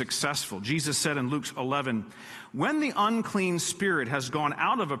to be successful. Jesus said in Luke 11, when the unclean spirit has gone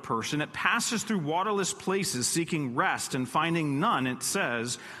out of a person, it passes through waterless places seeking rest, and finding none, it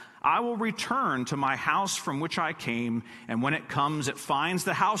says, I will return to my house from which I came. And when it comes, it finds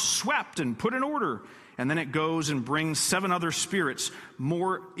the house swept and put in order. And then it goes and brings 7 other spirits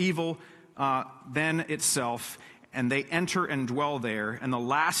more evil than itself, and they enter and dwell there. And the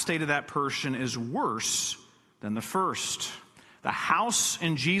last state of that person is worse than the first. The house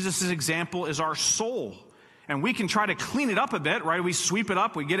in Jesus' example is our soul. And we can try to clean it up a bit, right? We sweep it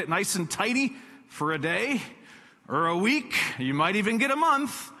up, we get it nice and tidy for a day or a week. You might even get a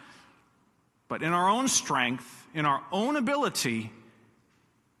month. But in our own strength, in our own ability,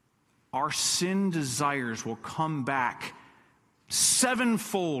 our sin desires will come back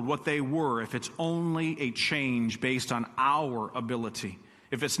sevenfold what they were if it's only a change based on our ability.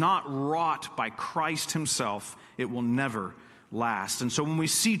 If it's not wrought by Christ himself, it will never last. And so when we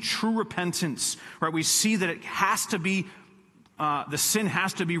see true repentance, right, we see that it has to be the sin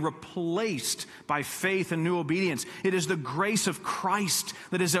has to be replaced by faith and new obedience. It is the grace of Christ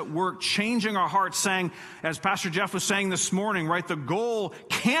that is at work, changing our hearts, saying, as Pastor Jeff was saying this morning, right, the goal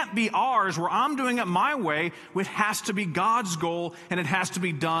can't be ours where I'm doing it my way. It has to be God's goal, and it has to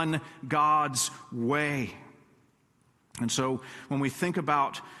be done God's way. And so when we think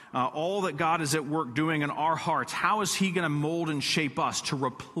about all that God is at work doing in our hearts, how is he going to mold and shape us to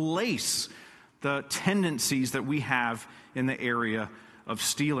replace the tendencies that we have in the area of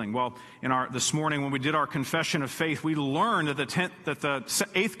stealing. Well, this morning when we did our confession of faith, we learned that the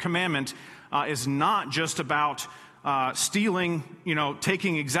eighth commandment is not just about stealing,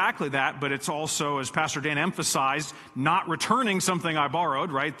 taking exactly that, but it's also, as Pastor Dan emphasized, not returning something I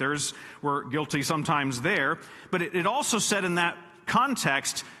borrowed, right? We're guilty sometimes there. But it also said in that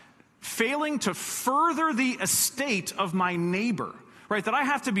context, failing to further the estate of my neighbor, right? That I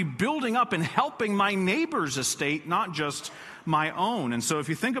have to be building up and helping my neighbor's estate, not just my own. And so if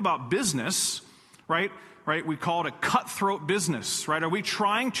you think about business, right, we call it a cutthroat business, right? Are we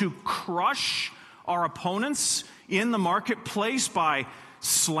trying to crush our opponents in the marketplace by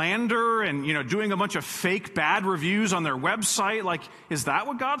slander and, doing a bunch of fake bad reviews on their website? Like, is that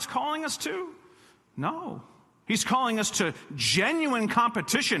what God's calling us to? No. He's calling us to genuine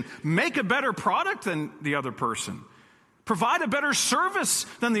competition. Make a better product than the other person. Provide a better service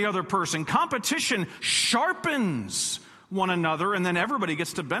than the other person. Competition sharpens one another, and then everybody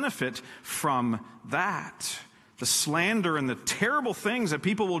gets to benefit from that. The slander and the terrible things that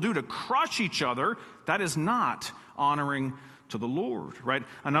people will do to crush each other, that is not honoring to the Lord, right?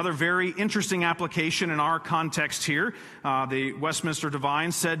 Another very interesting application in our context here, the Westminster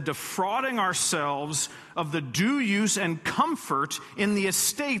Divine said, defrauding ourselves of the due use and comfort in the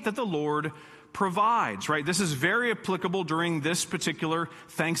estate that the Lord provides, right? This is very applicable during this particular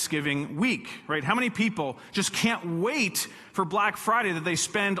Thanksgiving week, right? How many people just can't wait for Black Friday that they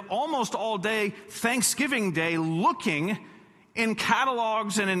spend almost all day Thanksgiving Day looking in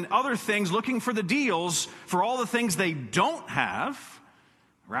catalogs and in other things, looking for the deals for all the things they don't have,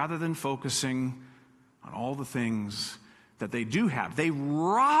 rather than focusing on all the things that they do have. They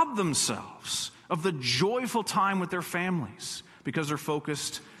rob themselves of the joyful time with their families because they're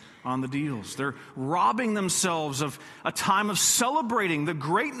focused on the deals. They're robbing themselves of a time of celebrating the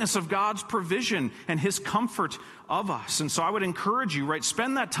greatness of God's provision and His comfort of us. And so I would encourage you, right,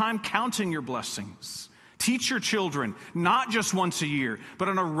 spend that time counting your blessings. Teach your children, not just once a year, but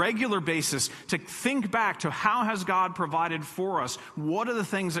on a regular basis, to think back to how has God provided for us? What are the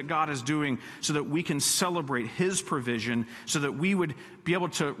things that God is doing so that we can celebrate His provision, so that we would be able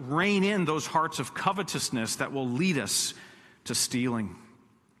to rein in those hearts of covetousness that will lead us to stealing.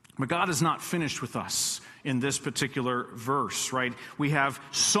 But God is not finished with us in this particular verse, right? We have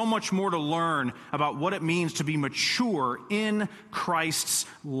so much more to learn about what it means to be mature in Christ's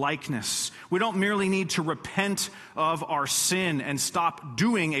likeness. We don't merely need to repent of our sin and stop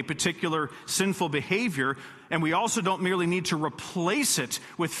doing a particular sinful behavior, and we also don't merely need to replace it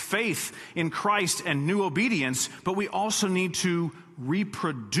with faith in Christ and new obedience, but we also need to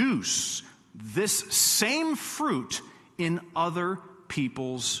reproduce this same fruit in other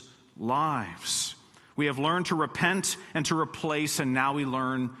people's lives. We have learned to repent and to replace, and now we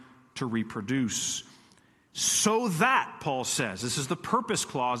learn to reproduce. So that, Paul says, this is the purpose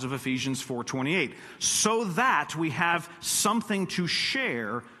clause of Ephesians 4:28, so that we have something to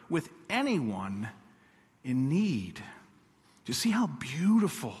share with anyone in need. Do you see how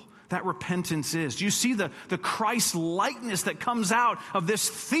beautiful that repentance is? Do you see the Christ likeness that comes out of this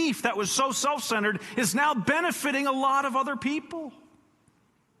thief that was so self-centered is now benefiting a lot of other people?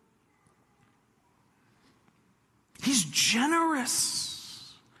 He's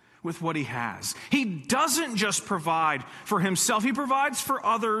generous with what he has. He doesn't just provide for himself, he provides for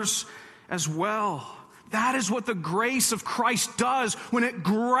others as well. That is what the grace of Christ does when it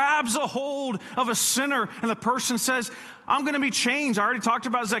grabs a hold of a sinner and the person says, I'm going to be changed. I already talked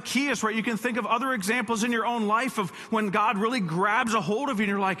about Zacchaeus, right? You can think of other examples in your own life of when God really grabs a hold of you and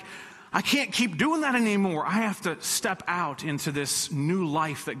you're like, I can't keep doing that anymore. I have to step out into this new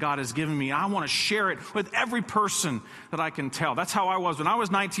life that God has given me. I want to share it with every person that I can tell. That's how I was. When I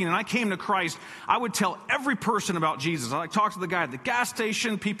was 19 and I came to Christ, I would tell every person about Jesus. I talked to the guy at the gas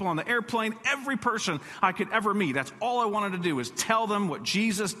station, people on the airplane, every person I could ever meet. That's all I wanted to do is tell them what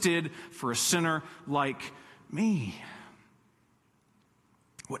Jesus did for a sinner like me.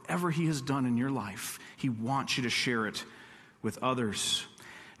 Whatever he has done in your life, he wants you to share it with others.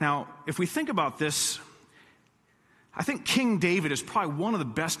 Now, if we think about this, I think King David is probably one of the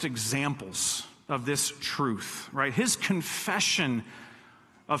best examples of this truth, right? His confession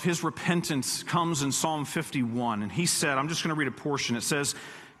of his repentance comes in Psalm 51. And he said, I'm just going to read a portion. It says,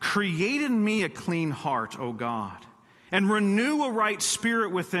 "Create in me a clean heart, O God, and renew a right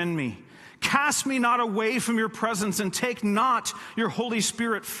spirit within me. Cast me not away from your presence and take not your Holy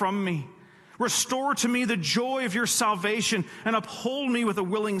Spirit from me. Restore to me the joy of your salvation and uphold me with a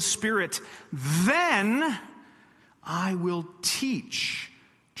willing spirit. Then I will teach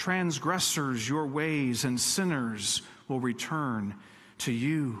transgressors your ways and sinners will return to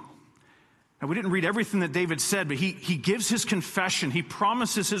you." Now, we didn't read everything that David said, but he gives his confession, he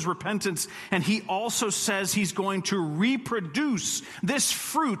promises his repentance, and he also says he's going to reproduce this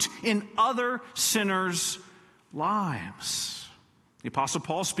fruit in other sinners' lives. The Apostle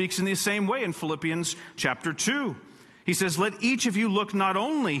Paul speaks in the same way in Philippians chapter 2. He says, let each of you look not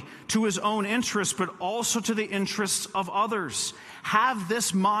only to his own interests, but also to the interests of others. Have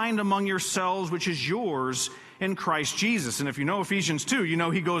this mind among yourselves, which is yours in Christ Jesus. And if you know Ephesians 2, you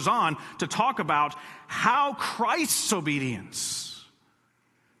know he goes on to talk about how Christ's obedience,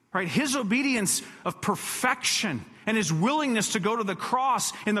 right, his obedience of perfection and his willingness to go to the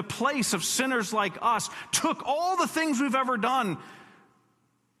cross in the place of sinners like us, took all the things we've ever done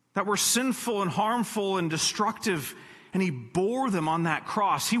that were sinful and harmful and destructive, and he bore them on that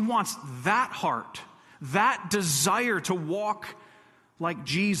cross. He wants that heart, that desire to walk like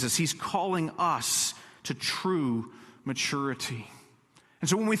Jesus. He's calling us to true maturity. And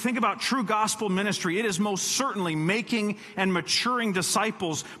so when we think about true gospel ministry, it is most certainly making and maturing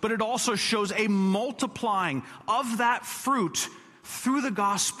disciples, but it also shows a multiplying of that fruit through the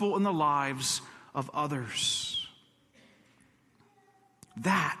gospel in the lives of others.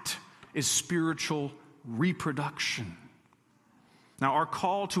 That is spiritual reproduction. Now, our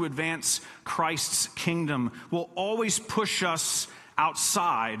call to advance Christ's kingdom will always push us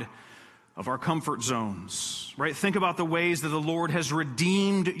outside of our comfort zones, right? Think about the ways that the Lord has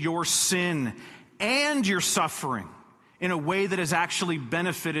redeemed your sin and your suffering in a way that has actually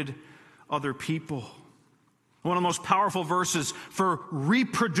benefited other people. One of the most powerful verses for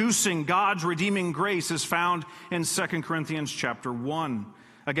reproducing God's redeeming grace is found in 2 Corinthians chapter 1.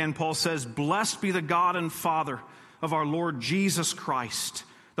 Again, Paul says, blessed be the God and Father of our Lord Jesus Christ,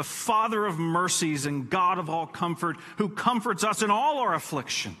 the Father of mercies and God of all comfort, who comforts us in all our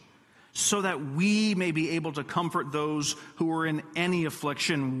affliction, so that we may be able to comfort those who are in any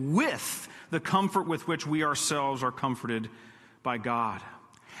affliction with the comfort with which we ourselves are comforted by God.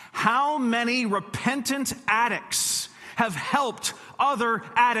 How many repentant addicts have helped other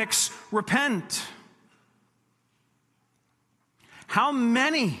addicts repent? How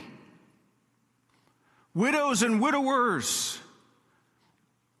many widows and widowers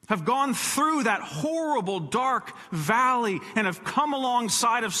have gone through that horrible, dark valley and have come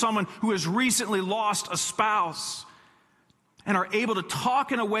alongside of someone who has recently lost a spouse and are able to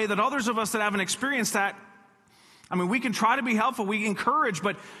talk in a way that others of us that haven't experienced that, I mean, we can try to be helpful, we encourage,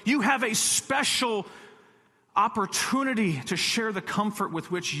 but you have a special opportunity to share the comfort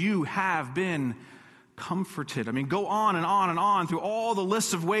with which you have been comforted. I mean, go on and on and on through all the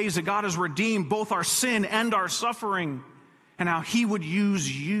lists of ways that God has redeemed both our sin and our suffering, and how he would use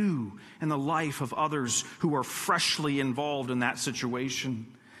you in the life of others who are freshly involved in that situation.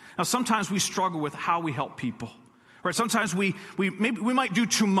 Now, sometimes we struggle with how we help people. Right? Sometimes we might do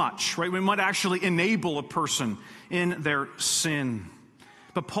too much, right? We might actually enable a person in their sin.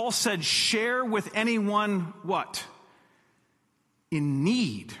 But Paul said, share with anyone what? In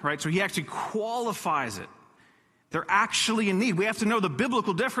need, right? So he actually qualifies it. They're actually in need. We have to know the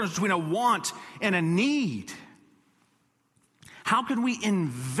biblical difference between a want and a need. How can we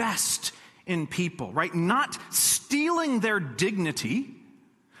invest in people, right? Not stealing their dignity,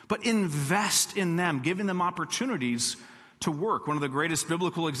 but invest in them, giving them opportunities to work. One of the greatest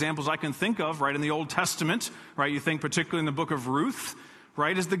biblical examples I can think of, right, in the Old Testament, right, you think particularly in the book of Ruth,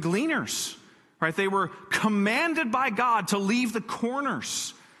 right, is the gleaners, right? They were commanded by God to leave the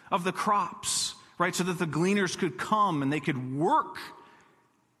corners of the crops, right, so that the gleaners could come and they could work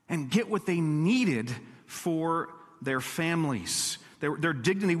and get what they needed for their families. Their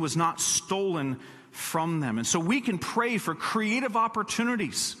dignity was not stolen from them. And so we can pray for creative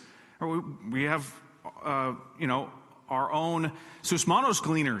opportunities. We have, our own Susmanos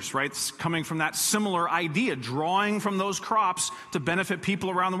gleaners, right? It's coming from that similar idea, drawing from those crops to benefit people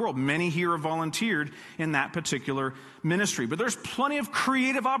around the world. Many here have volunteered in that particular ministry. But there's plenty of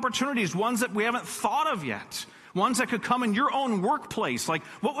creative opportunities, ones that we haven't thought of yet. Ones that could come in your own workplace. Like,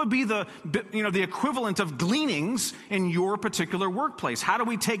 what would be the equivalent of gleanings in your particular workplace? How do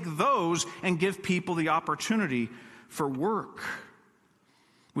we take those and give people the opportunity for work?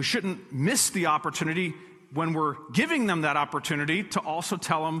 We shouldn't miss the opportunity when we're giving them that opportunity to also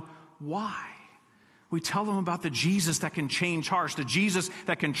tell them why. We tell them about the Jesus that can change hearts, the Jesus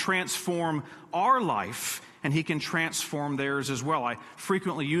that can transform our life, and he can transform theirs as well. I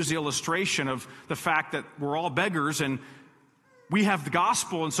frequently use the illustration of the fact that we're all beggars and we have the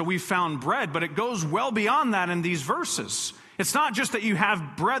gospel, and so we've found bread, but it goes well beyond that in these verses. It's not just that you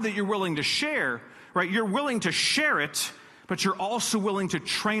have bread that you're willing to share, right? You're willing to share it, but you're also willing to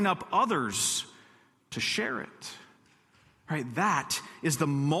train up others to share it. Right? That is the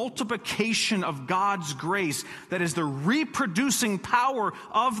multiplication of God's grace. That is the reproducing power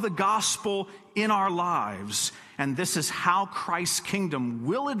of the gospel in our lives. And this is how Christ's kingdom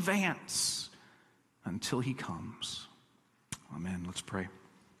will advance until he comes. Amen. Let's pray.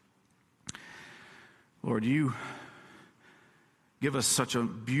 Lord, you give us such a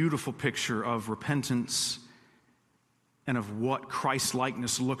beautiful picture of repentance and of what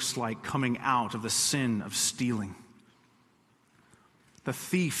Christ-likeness looks like coming out of the sin of stealing. The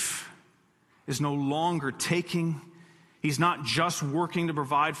thief is no longer taking. He's not just working to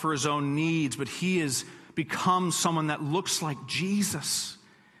provide for his own needs, but he has become someone that looks like Jesus,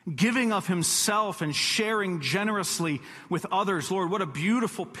 giving of himself and sharing generously with others. Lord, what a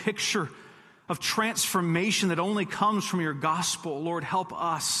beautiful picture of transformation that only comes from your gospel. Lord, help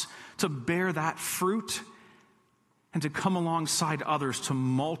us to bear that fruit and to come alongside others to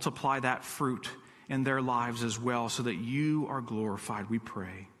multiply that fruit in their lives as well, so that you are glorified, we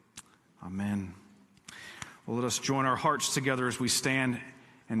pray. Amen. Well, let us join our hearts together as we stand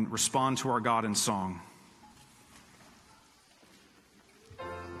and respond to our God in song.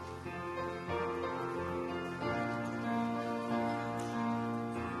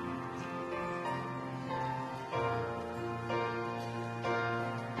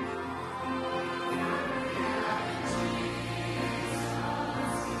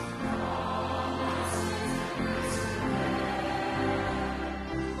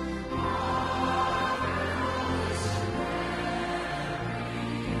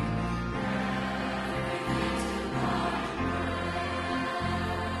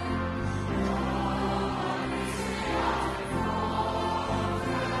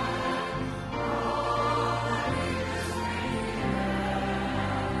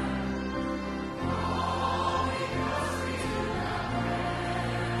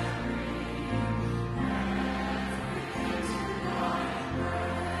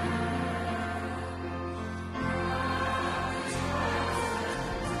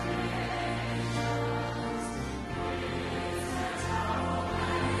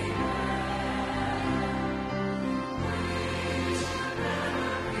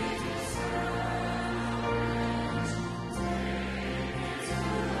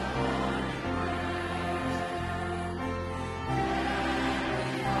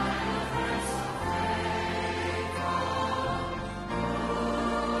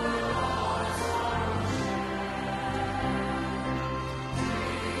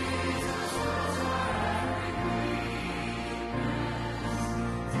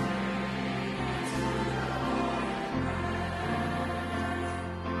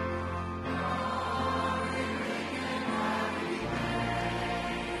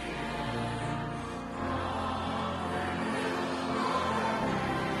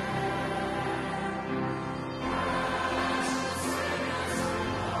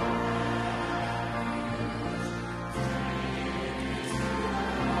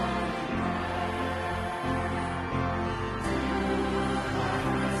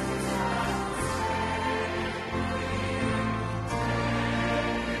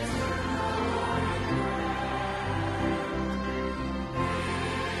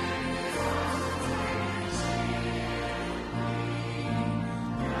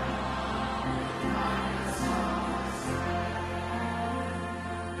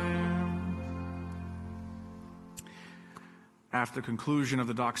 After the conclusion of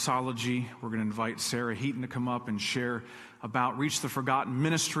the doxology, we're going to invite Sarah Heaton to come up and share about Reach the Forgotten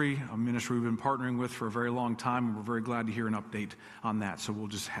ministry, a ministry we've been partnering with for a very long time, and we're very glad to hear an update on that. So we'll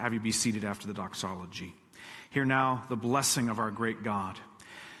just have you be seated after the doxology. Hear now the blessing of our great God.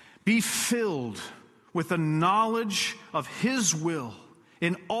 Be filled with the knowledge of His will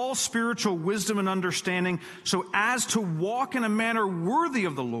in all spiritual wisdom and understanding, so as to walk in a manner worthy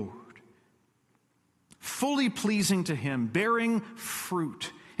of the Lord, fully pleasing to Him, bearing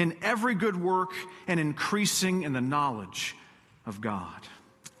fruit in every good work and increasing in the knowledge of God.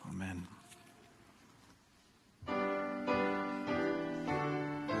 Amen.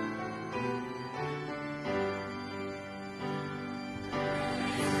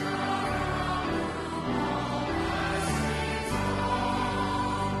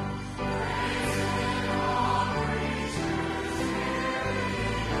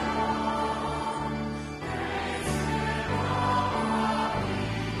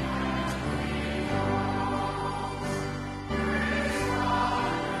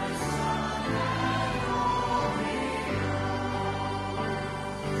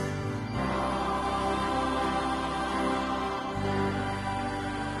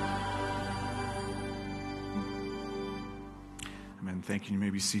 Thank you. You may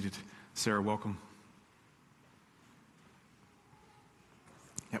be seated. Sarah, welcome.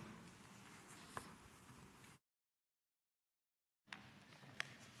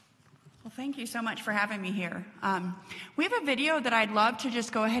 Well, thank you so much for having me here. We have a video that I'd love to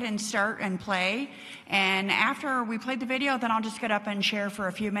just go ahead and start and play. And after we played the video, then I'll just get up and share for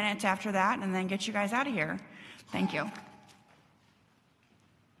a few minutes after that and then get you guys out of here. Thank you.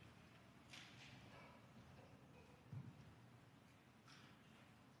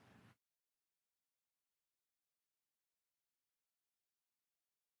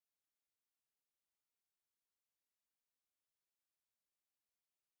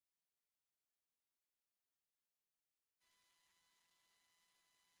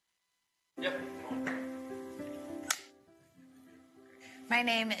 My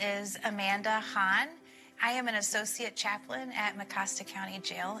name is Amanda Hahn. I am an associate chaplain at Mecosta County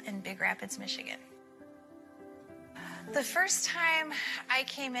Jail in Big Rapids, Michigan. The first time I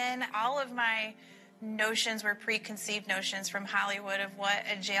came in, all of my notions were preconceived notions from Hollywood of what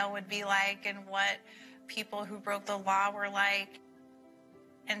a jail would be like and what people who broke the law were like.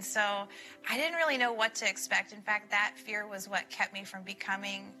 And so I didn't really know what to expect. In fact, that fear was what kept me from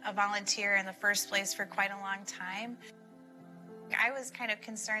becoming a volunteer in the first place for quite a long time. I was kind of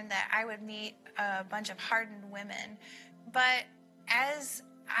concerned that I would meet a bunch of hardened women. But as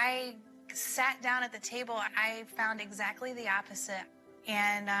I sat down at the table, I found exactly the opposite.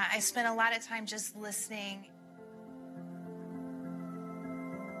 And I spent a lot of time just listening.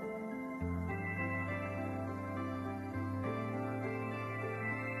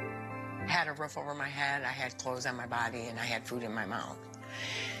 I had a roof over my head, I had clothes on my body, and I had food in my mouth.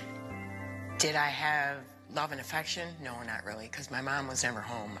 Did I have love and affection? No, not really, because my mom was never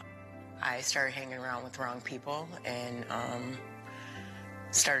home. I started hanging around with the wrong people and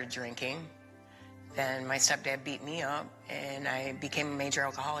started drinking. Then my stepdad beat me up, and I became a major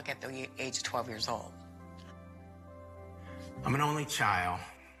alcoholic at the age of 12 years old. I'm an only child,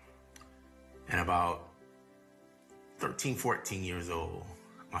 and about 13, 14 years old,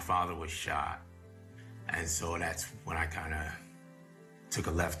 my father was shot. And so that's when I kind of took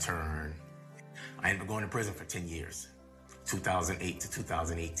a left turn. I ended up going to prison for 10 years, 2008 to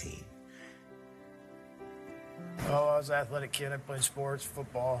 2018. Well, I was an athletic kid. I played sports,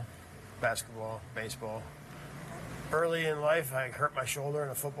 football, basketball, baseball. Early in life, I hurt my shoulder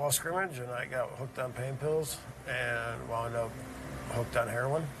in a football scrimmage, and I got hooked on pain pills and wound up hooked on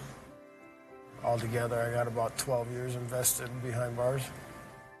heroin. Altogether, I got about 12 years invested behind bars.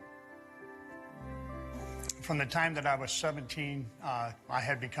 From the time that I was 17, I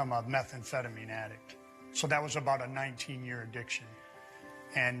had become a methamphetamine addict. So that was about a 19-year addiction.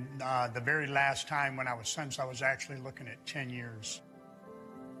 And the very last time when I was sentenced, I was actually looking at 10 years.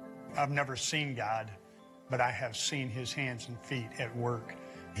 I've never seen God, but I have seen his hands and feet at work.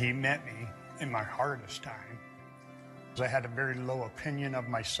 He met me in my hardest time. I had a very low opinion of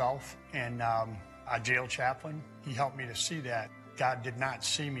myself, and a jail chaplain, he helped me to see that. God did not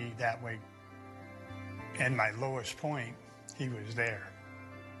see me that way. And my lowest point, he was there.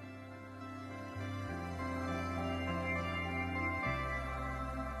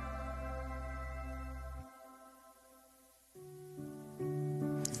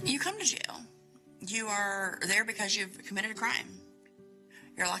 You come to jail. You are there because you've committed a crime.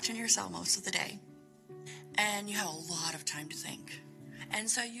 You're locked in your cell most of the day. And you have a lot of time to think. And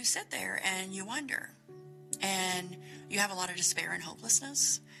so you sit there and you wonder. And you have a lot of despair and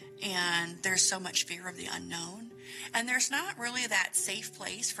hopelessness. And there's so much fear of the unknown. And there's not really that safe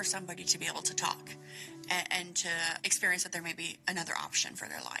place for somebody to be able to talk and to experience that there may be another option for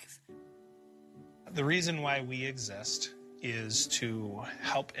their life. The reason why we exist is to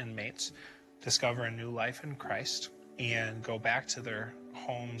help inmates discover a new life in Christ and go back to their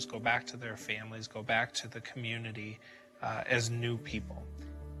homes, go back to their families, go back to the community as new people.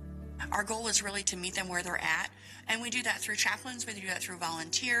 Our goal is really to meet them where they're at, and we do that through chaplains, we do that through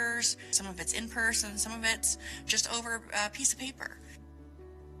volunteers, some of it's in person, some of it's just over a piece of paper.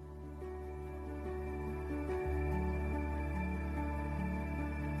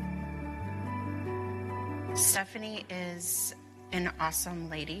 Stephanie is an awesome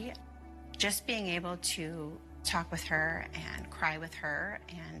lady. Just being able to talk with her and cry with her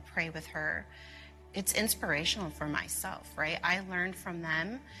and pray with her, it's inspirational for myself, right? I learned from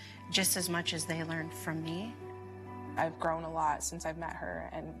them just as much as they learned from me. I've grown a lot since I've met her,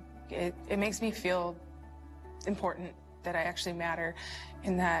 and it makes me feel important, that I actually matter,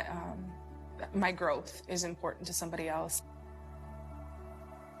 and that my growth is important to somebody else.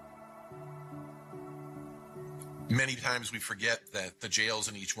 Many times we forget that the jails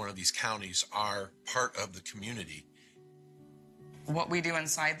in each one of these counties are part of the community. What we do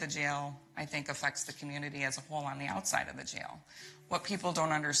inside the jail, I think affects the community as a whole on the outside of the jail. What people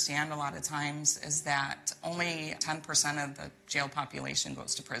don't understand a lot of times is that only 10% of the jail population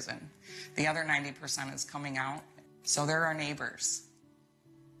goes to prison. The other 90% is coming out. So they're our neighbors.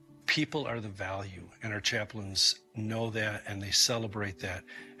 People are the value, and our chaplains know that, and they celebrate that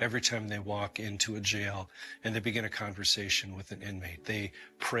every time they walk into a jail and they begin a conversation with an inmate. They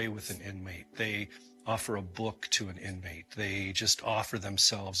pray with an inmate. They offer a book to an inmate. They just offer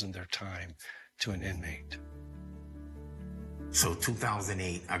themselves and their time to an inmate. So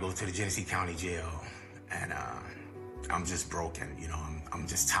 2008, I go to the Genesee County Jail, and I'm just broken. You know, I'm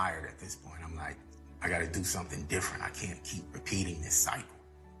just tired at this point. I'm like, I got to do something different. I can't keep repeating this cycle.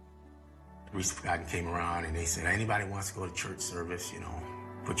 Reach the Forgotten came around and they said, anybody wants to go to church service, you know,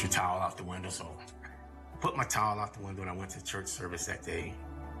 put your towel out the window. So I put my towel out the window and I went to church service that day.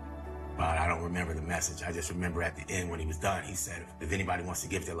 But I don't remember the message. I just remember at the end when he was done, he said, if anybody wants to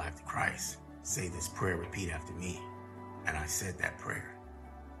give their life to Christ, say this prayer, repeat after me. And I said that prayer.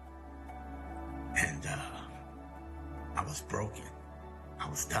 And I was broken. I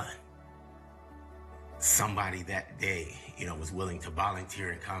was done. Somebody that day, you know, was willing to volunteer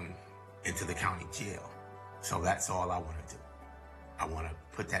and come into the county jail. So that's all I want to do. I want to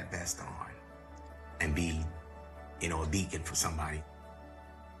put that vest on and be, you know, a beacon for somebody.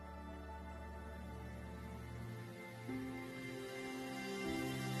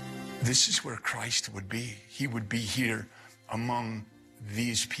 This is where Christ would be. He would be here among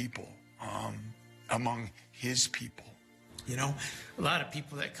these people, among his people. You know, a lot of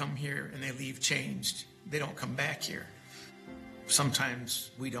people that come here and they leave changed. They don't come back here.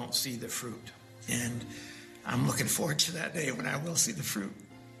 Sometimes we don't see the fruit. And I'm looking forward to that day when I will see the fruit.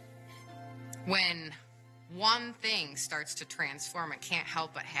 When one thing starts to transform, it can't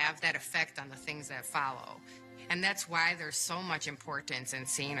help but have that effect on the things that follow. And that's why there's so much importance in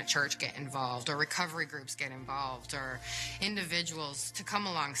seeing a church get involved, or recovery groups get involved, or individuals to come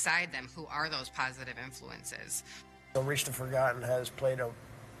alongside them who are those positive influences. Reach the Forgotten has played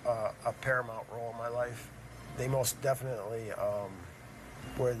a paramount role in my life. They most definitely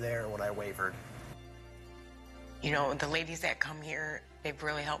were there when I wavered. You know, the ladies that come here, they've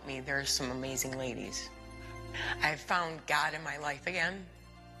really helped me. There's some amazing ladies. I've found God in my life again,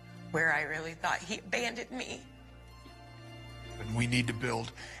 where I really thought he abandoned me. And we need to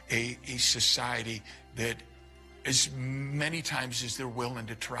build a society that as many times as they're willing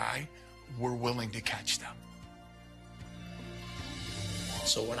to try, we're willing to catch them.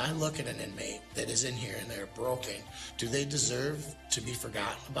 So when I look at an inmate that is in here and they're broken, do they deserve to be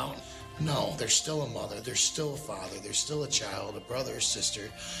forgotten about? No, they're still a mother, they're still a father, they're still a child, a brother or sister.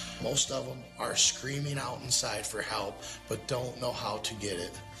 Most of them are screaming out inside for help, but don't know how to get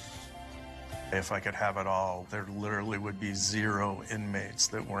it. If I could have it all, there literally would be 0 inmates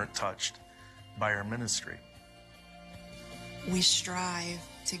that weren't touched by our ministry. We strive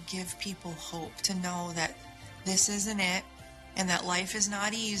to give people hope, to know that this isn't it, and that life is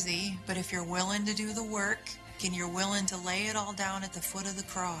not easy, but if you're willing to do the work and you're willing to lay it all down at the foot of the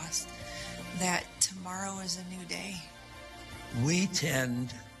cross, that tomorrow is a new day. We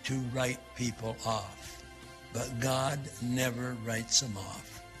tend to write people off, but God never writes them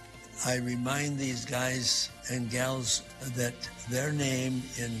off. I remind these guys and gals that their name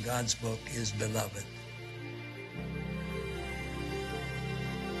in God's book is beloved.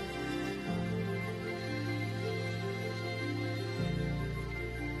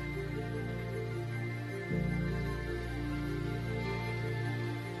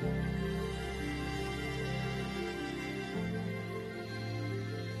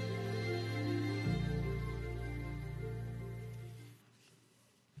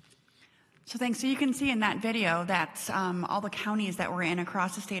 So thanks. So you can see in that video that's all the counties that we're in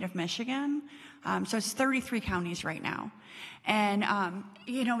across the state of Michigan. So it's 33 counties right now. And,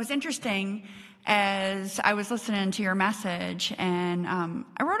 you know, it was interesting as I was listening to your message, and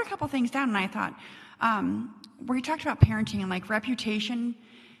I wrote a couple things down, and I thought, where you talked about parenting and like reputation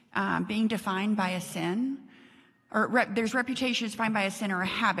being defined by a sin, or there's reputation defined by a sin or a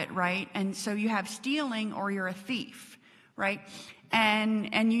habit, right? And so you have stealing or you're a thief, right?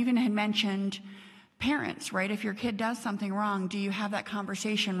 And you even had mentioned parents, right? If your kid does something wrong, do you have that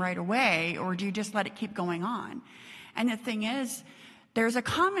conversation right away, or do you just let it keep going on? And the thing is, there's a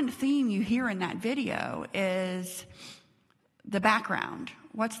common theme you hear in that video is the background.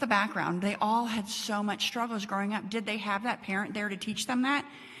 What's the background? They all had so much struggles growing up. Did they have that parent there to teach them that?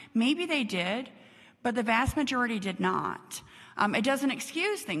 Maybe they did, but the vast majority did not. It doesn't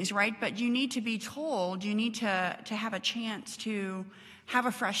excuse things, right? But you need to be told, you need to have a chance to have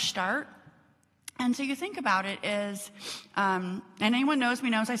a fresh start. And so you think about it is, and anyone knows me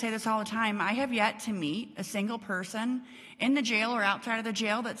knows I say this all the time, I have yet to meet a single person in the jail or outside of the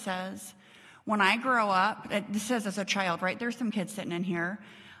jail that says, when I grow up, this says as a child, right? There's some kids sitting in here.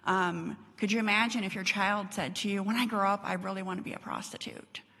 Could you imagine if your child said to you, when I grow up, I really want to be a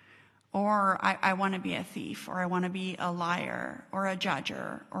prostitute, or I want to be a thief, or I want to be a liar, or a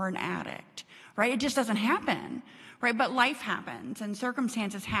judger, or an addict, right? It just doesn't happen. Right, but life happens and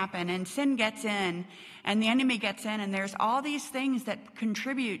circumstances happen and sin gets in and the enemy gets in, and there's all these things that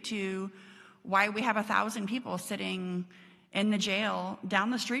contribute to why we have 1,000 people sitting in the jail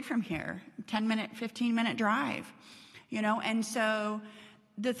down the street from here, 10-minute, 15-minute drive, you know. And so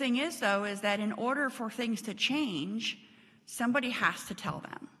the thing is, though, is that in order for things to change, somebody has to tell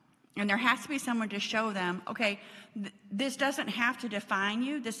them. And there has to be someone to show them, okay, this doesn't have to define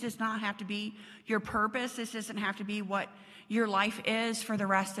you. This does not have to be your purpose. This doesn't have to be what your life is for the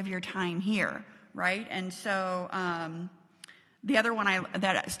rest of your time here, right? And so the other one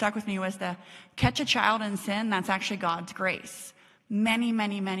that stuck with me was the catch a child in sin. That's actually God's grace. Many,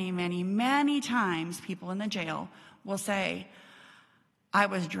 many, many, many, many times people in the jail will say, I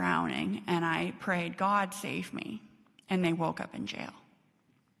was drowning and I prayed, God save me. And they woke up in jail.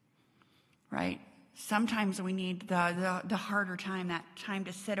 Right? Sometimes we need the harder time, that time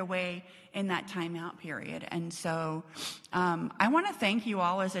to sit away in that timeout period. And so I want to thank you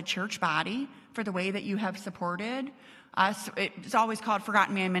all as a church body for the way that you have supported us. It's always called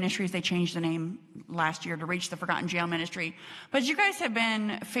Forgotten Man Ministries. They changed the name last year to Reach the Forgotten Jail Ministry. But you guys have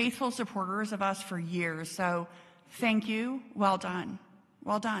been faithful supporters of us for years. So thank you. Well done.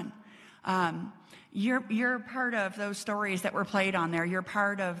 Well done. You're part of those stories that were played on there. You're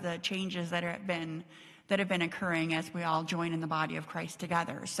part of the changes that have been occurring as we all join in the body of Christ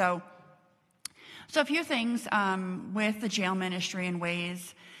together. So a few things with the jail ministry and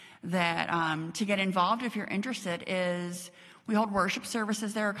ways that to get involved if you're interested is we hold worship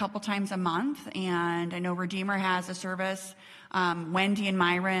services there a couple times a month, and I know Redeemer has a service. Wendy and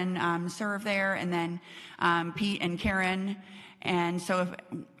Myron serve there, and then Pete and Karen. And so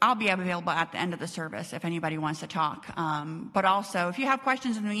I'll be available at the end of the service if anybody wants to talk. But also, if you have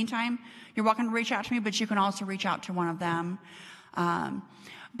questions in the meantime, you're welcome to reach out to me, but you can also reach out to one of them.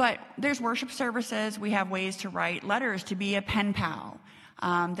 But there's worship services. We have ways to write letters, to be a pen pal.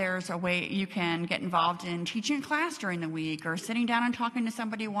 There's a way you can get involved in teaching a class during the week or sitting down and talking to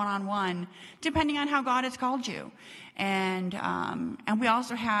somebody one-on-one, depending on how God has called you. And we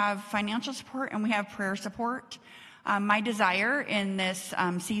also have financial support, and we have prayer support. My desire in this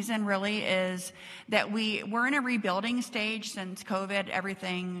season really is that we're in a rebuilding stage since COVID.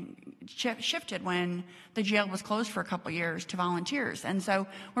 Everything shifted when the jail was closed for a couple years to volunteers. And so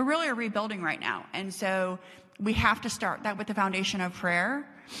we're really rebuilding right now. And so we have to start that with the foundation of prayer.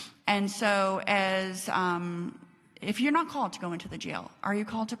 And so if you're not called to go into the jail, are you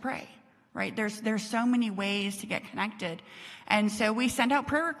called to pray? Right? There's so many ways to get connected. And so we send out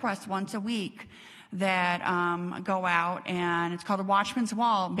prayer requests once a week that go out, and it's called a Watchman's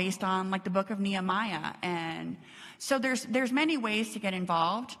Wall, based on like the book of Nehemiah. And so there's many ways to get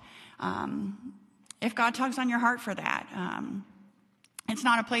involved. If God tugs on your heart for that, it's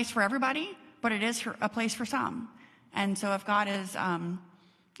not a place for everybody, but it is a place for some. And so if God has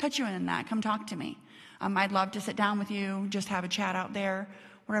touched you in that, come talk to me. I'd love to sit down with you, just have a chat out there,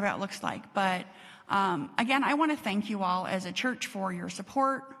 whatever that looks like. But again, I want to thank you all as a church for your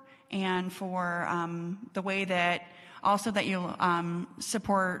support, and for the way that also that you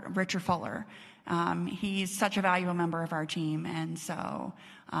support Richard Fuller. He's such a valuable member of our team, and so,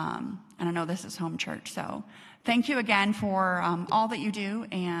 and I know this is home church, so thank you again for all that you do,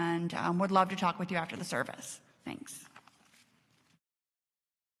 and would love to talk with you after the service. Thanks.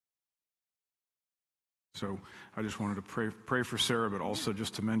 So I just wanted to pray for Sarah, but also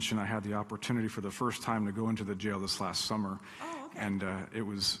just to mention I had the opportunity for the first time to go into the jail this last summer. Oh, okay. And it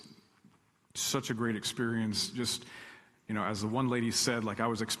was such a great experience. Just, you know, as the one lady said, like I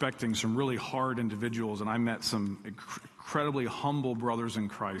was expecting some really hard individuals, and I met some incredibly humble brothers in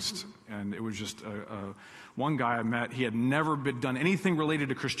Christ. And it was just one guy I met, he had never done anything related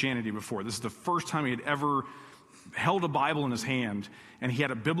to Christianity before. This is the first time he had ever held a Bible in his hand, and he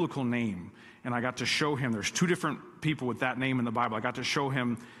had a biblical name. And I got to show him, there's two different people with that name in the Bible. I got to show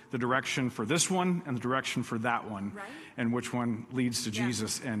him the direction for this one and the direction for that one, right, and which one leads to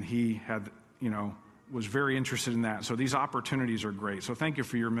Jesus. And he had, you know, was very interested in that. So these opportunities are great. So thank you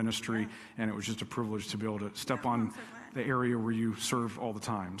for your ministry. And it was just a privilege to be able to step on the area where you serve all the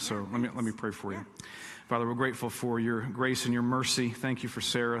time. So let me pray for you. Father, we're grateful for your grace and your mercy. Thank you for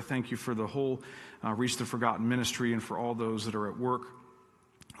Sarah. Thank you for the whole Reach the Forgotten ministry, and for all those that are at work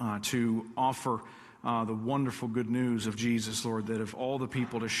to offer the wonderful good news of Jesus, Lord, that of all the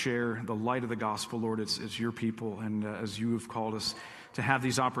people to share the light of the gospel, Lord, it's your people. And as you have called us to have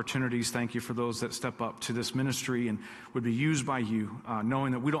these opportunities, thank you for those that step up to this ministry and would be used by you,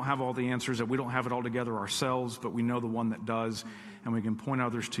 knowing that we don't have all the answers, that we don't have it all together ourselves, but we know the one that does, and we can point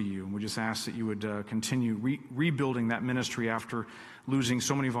others to you. And we just ask that you would continue rebuilding that ministry after losing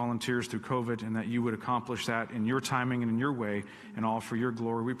so many volunteers through COVID, and that you would accomplish that in your timing and in your way, and all for your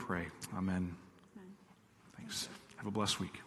glory we pray. Amen. Thanks. Have a blessed week.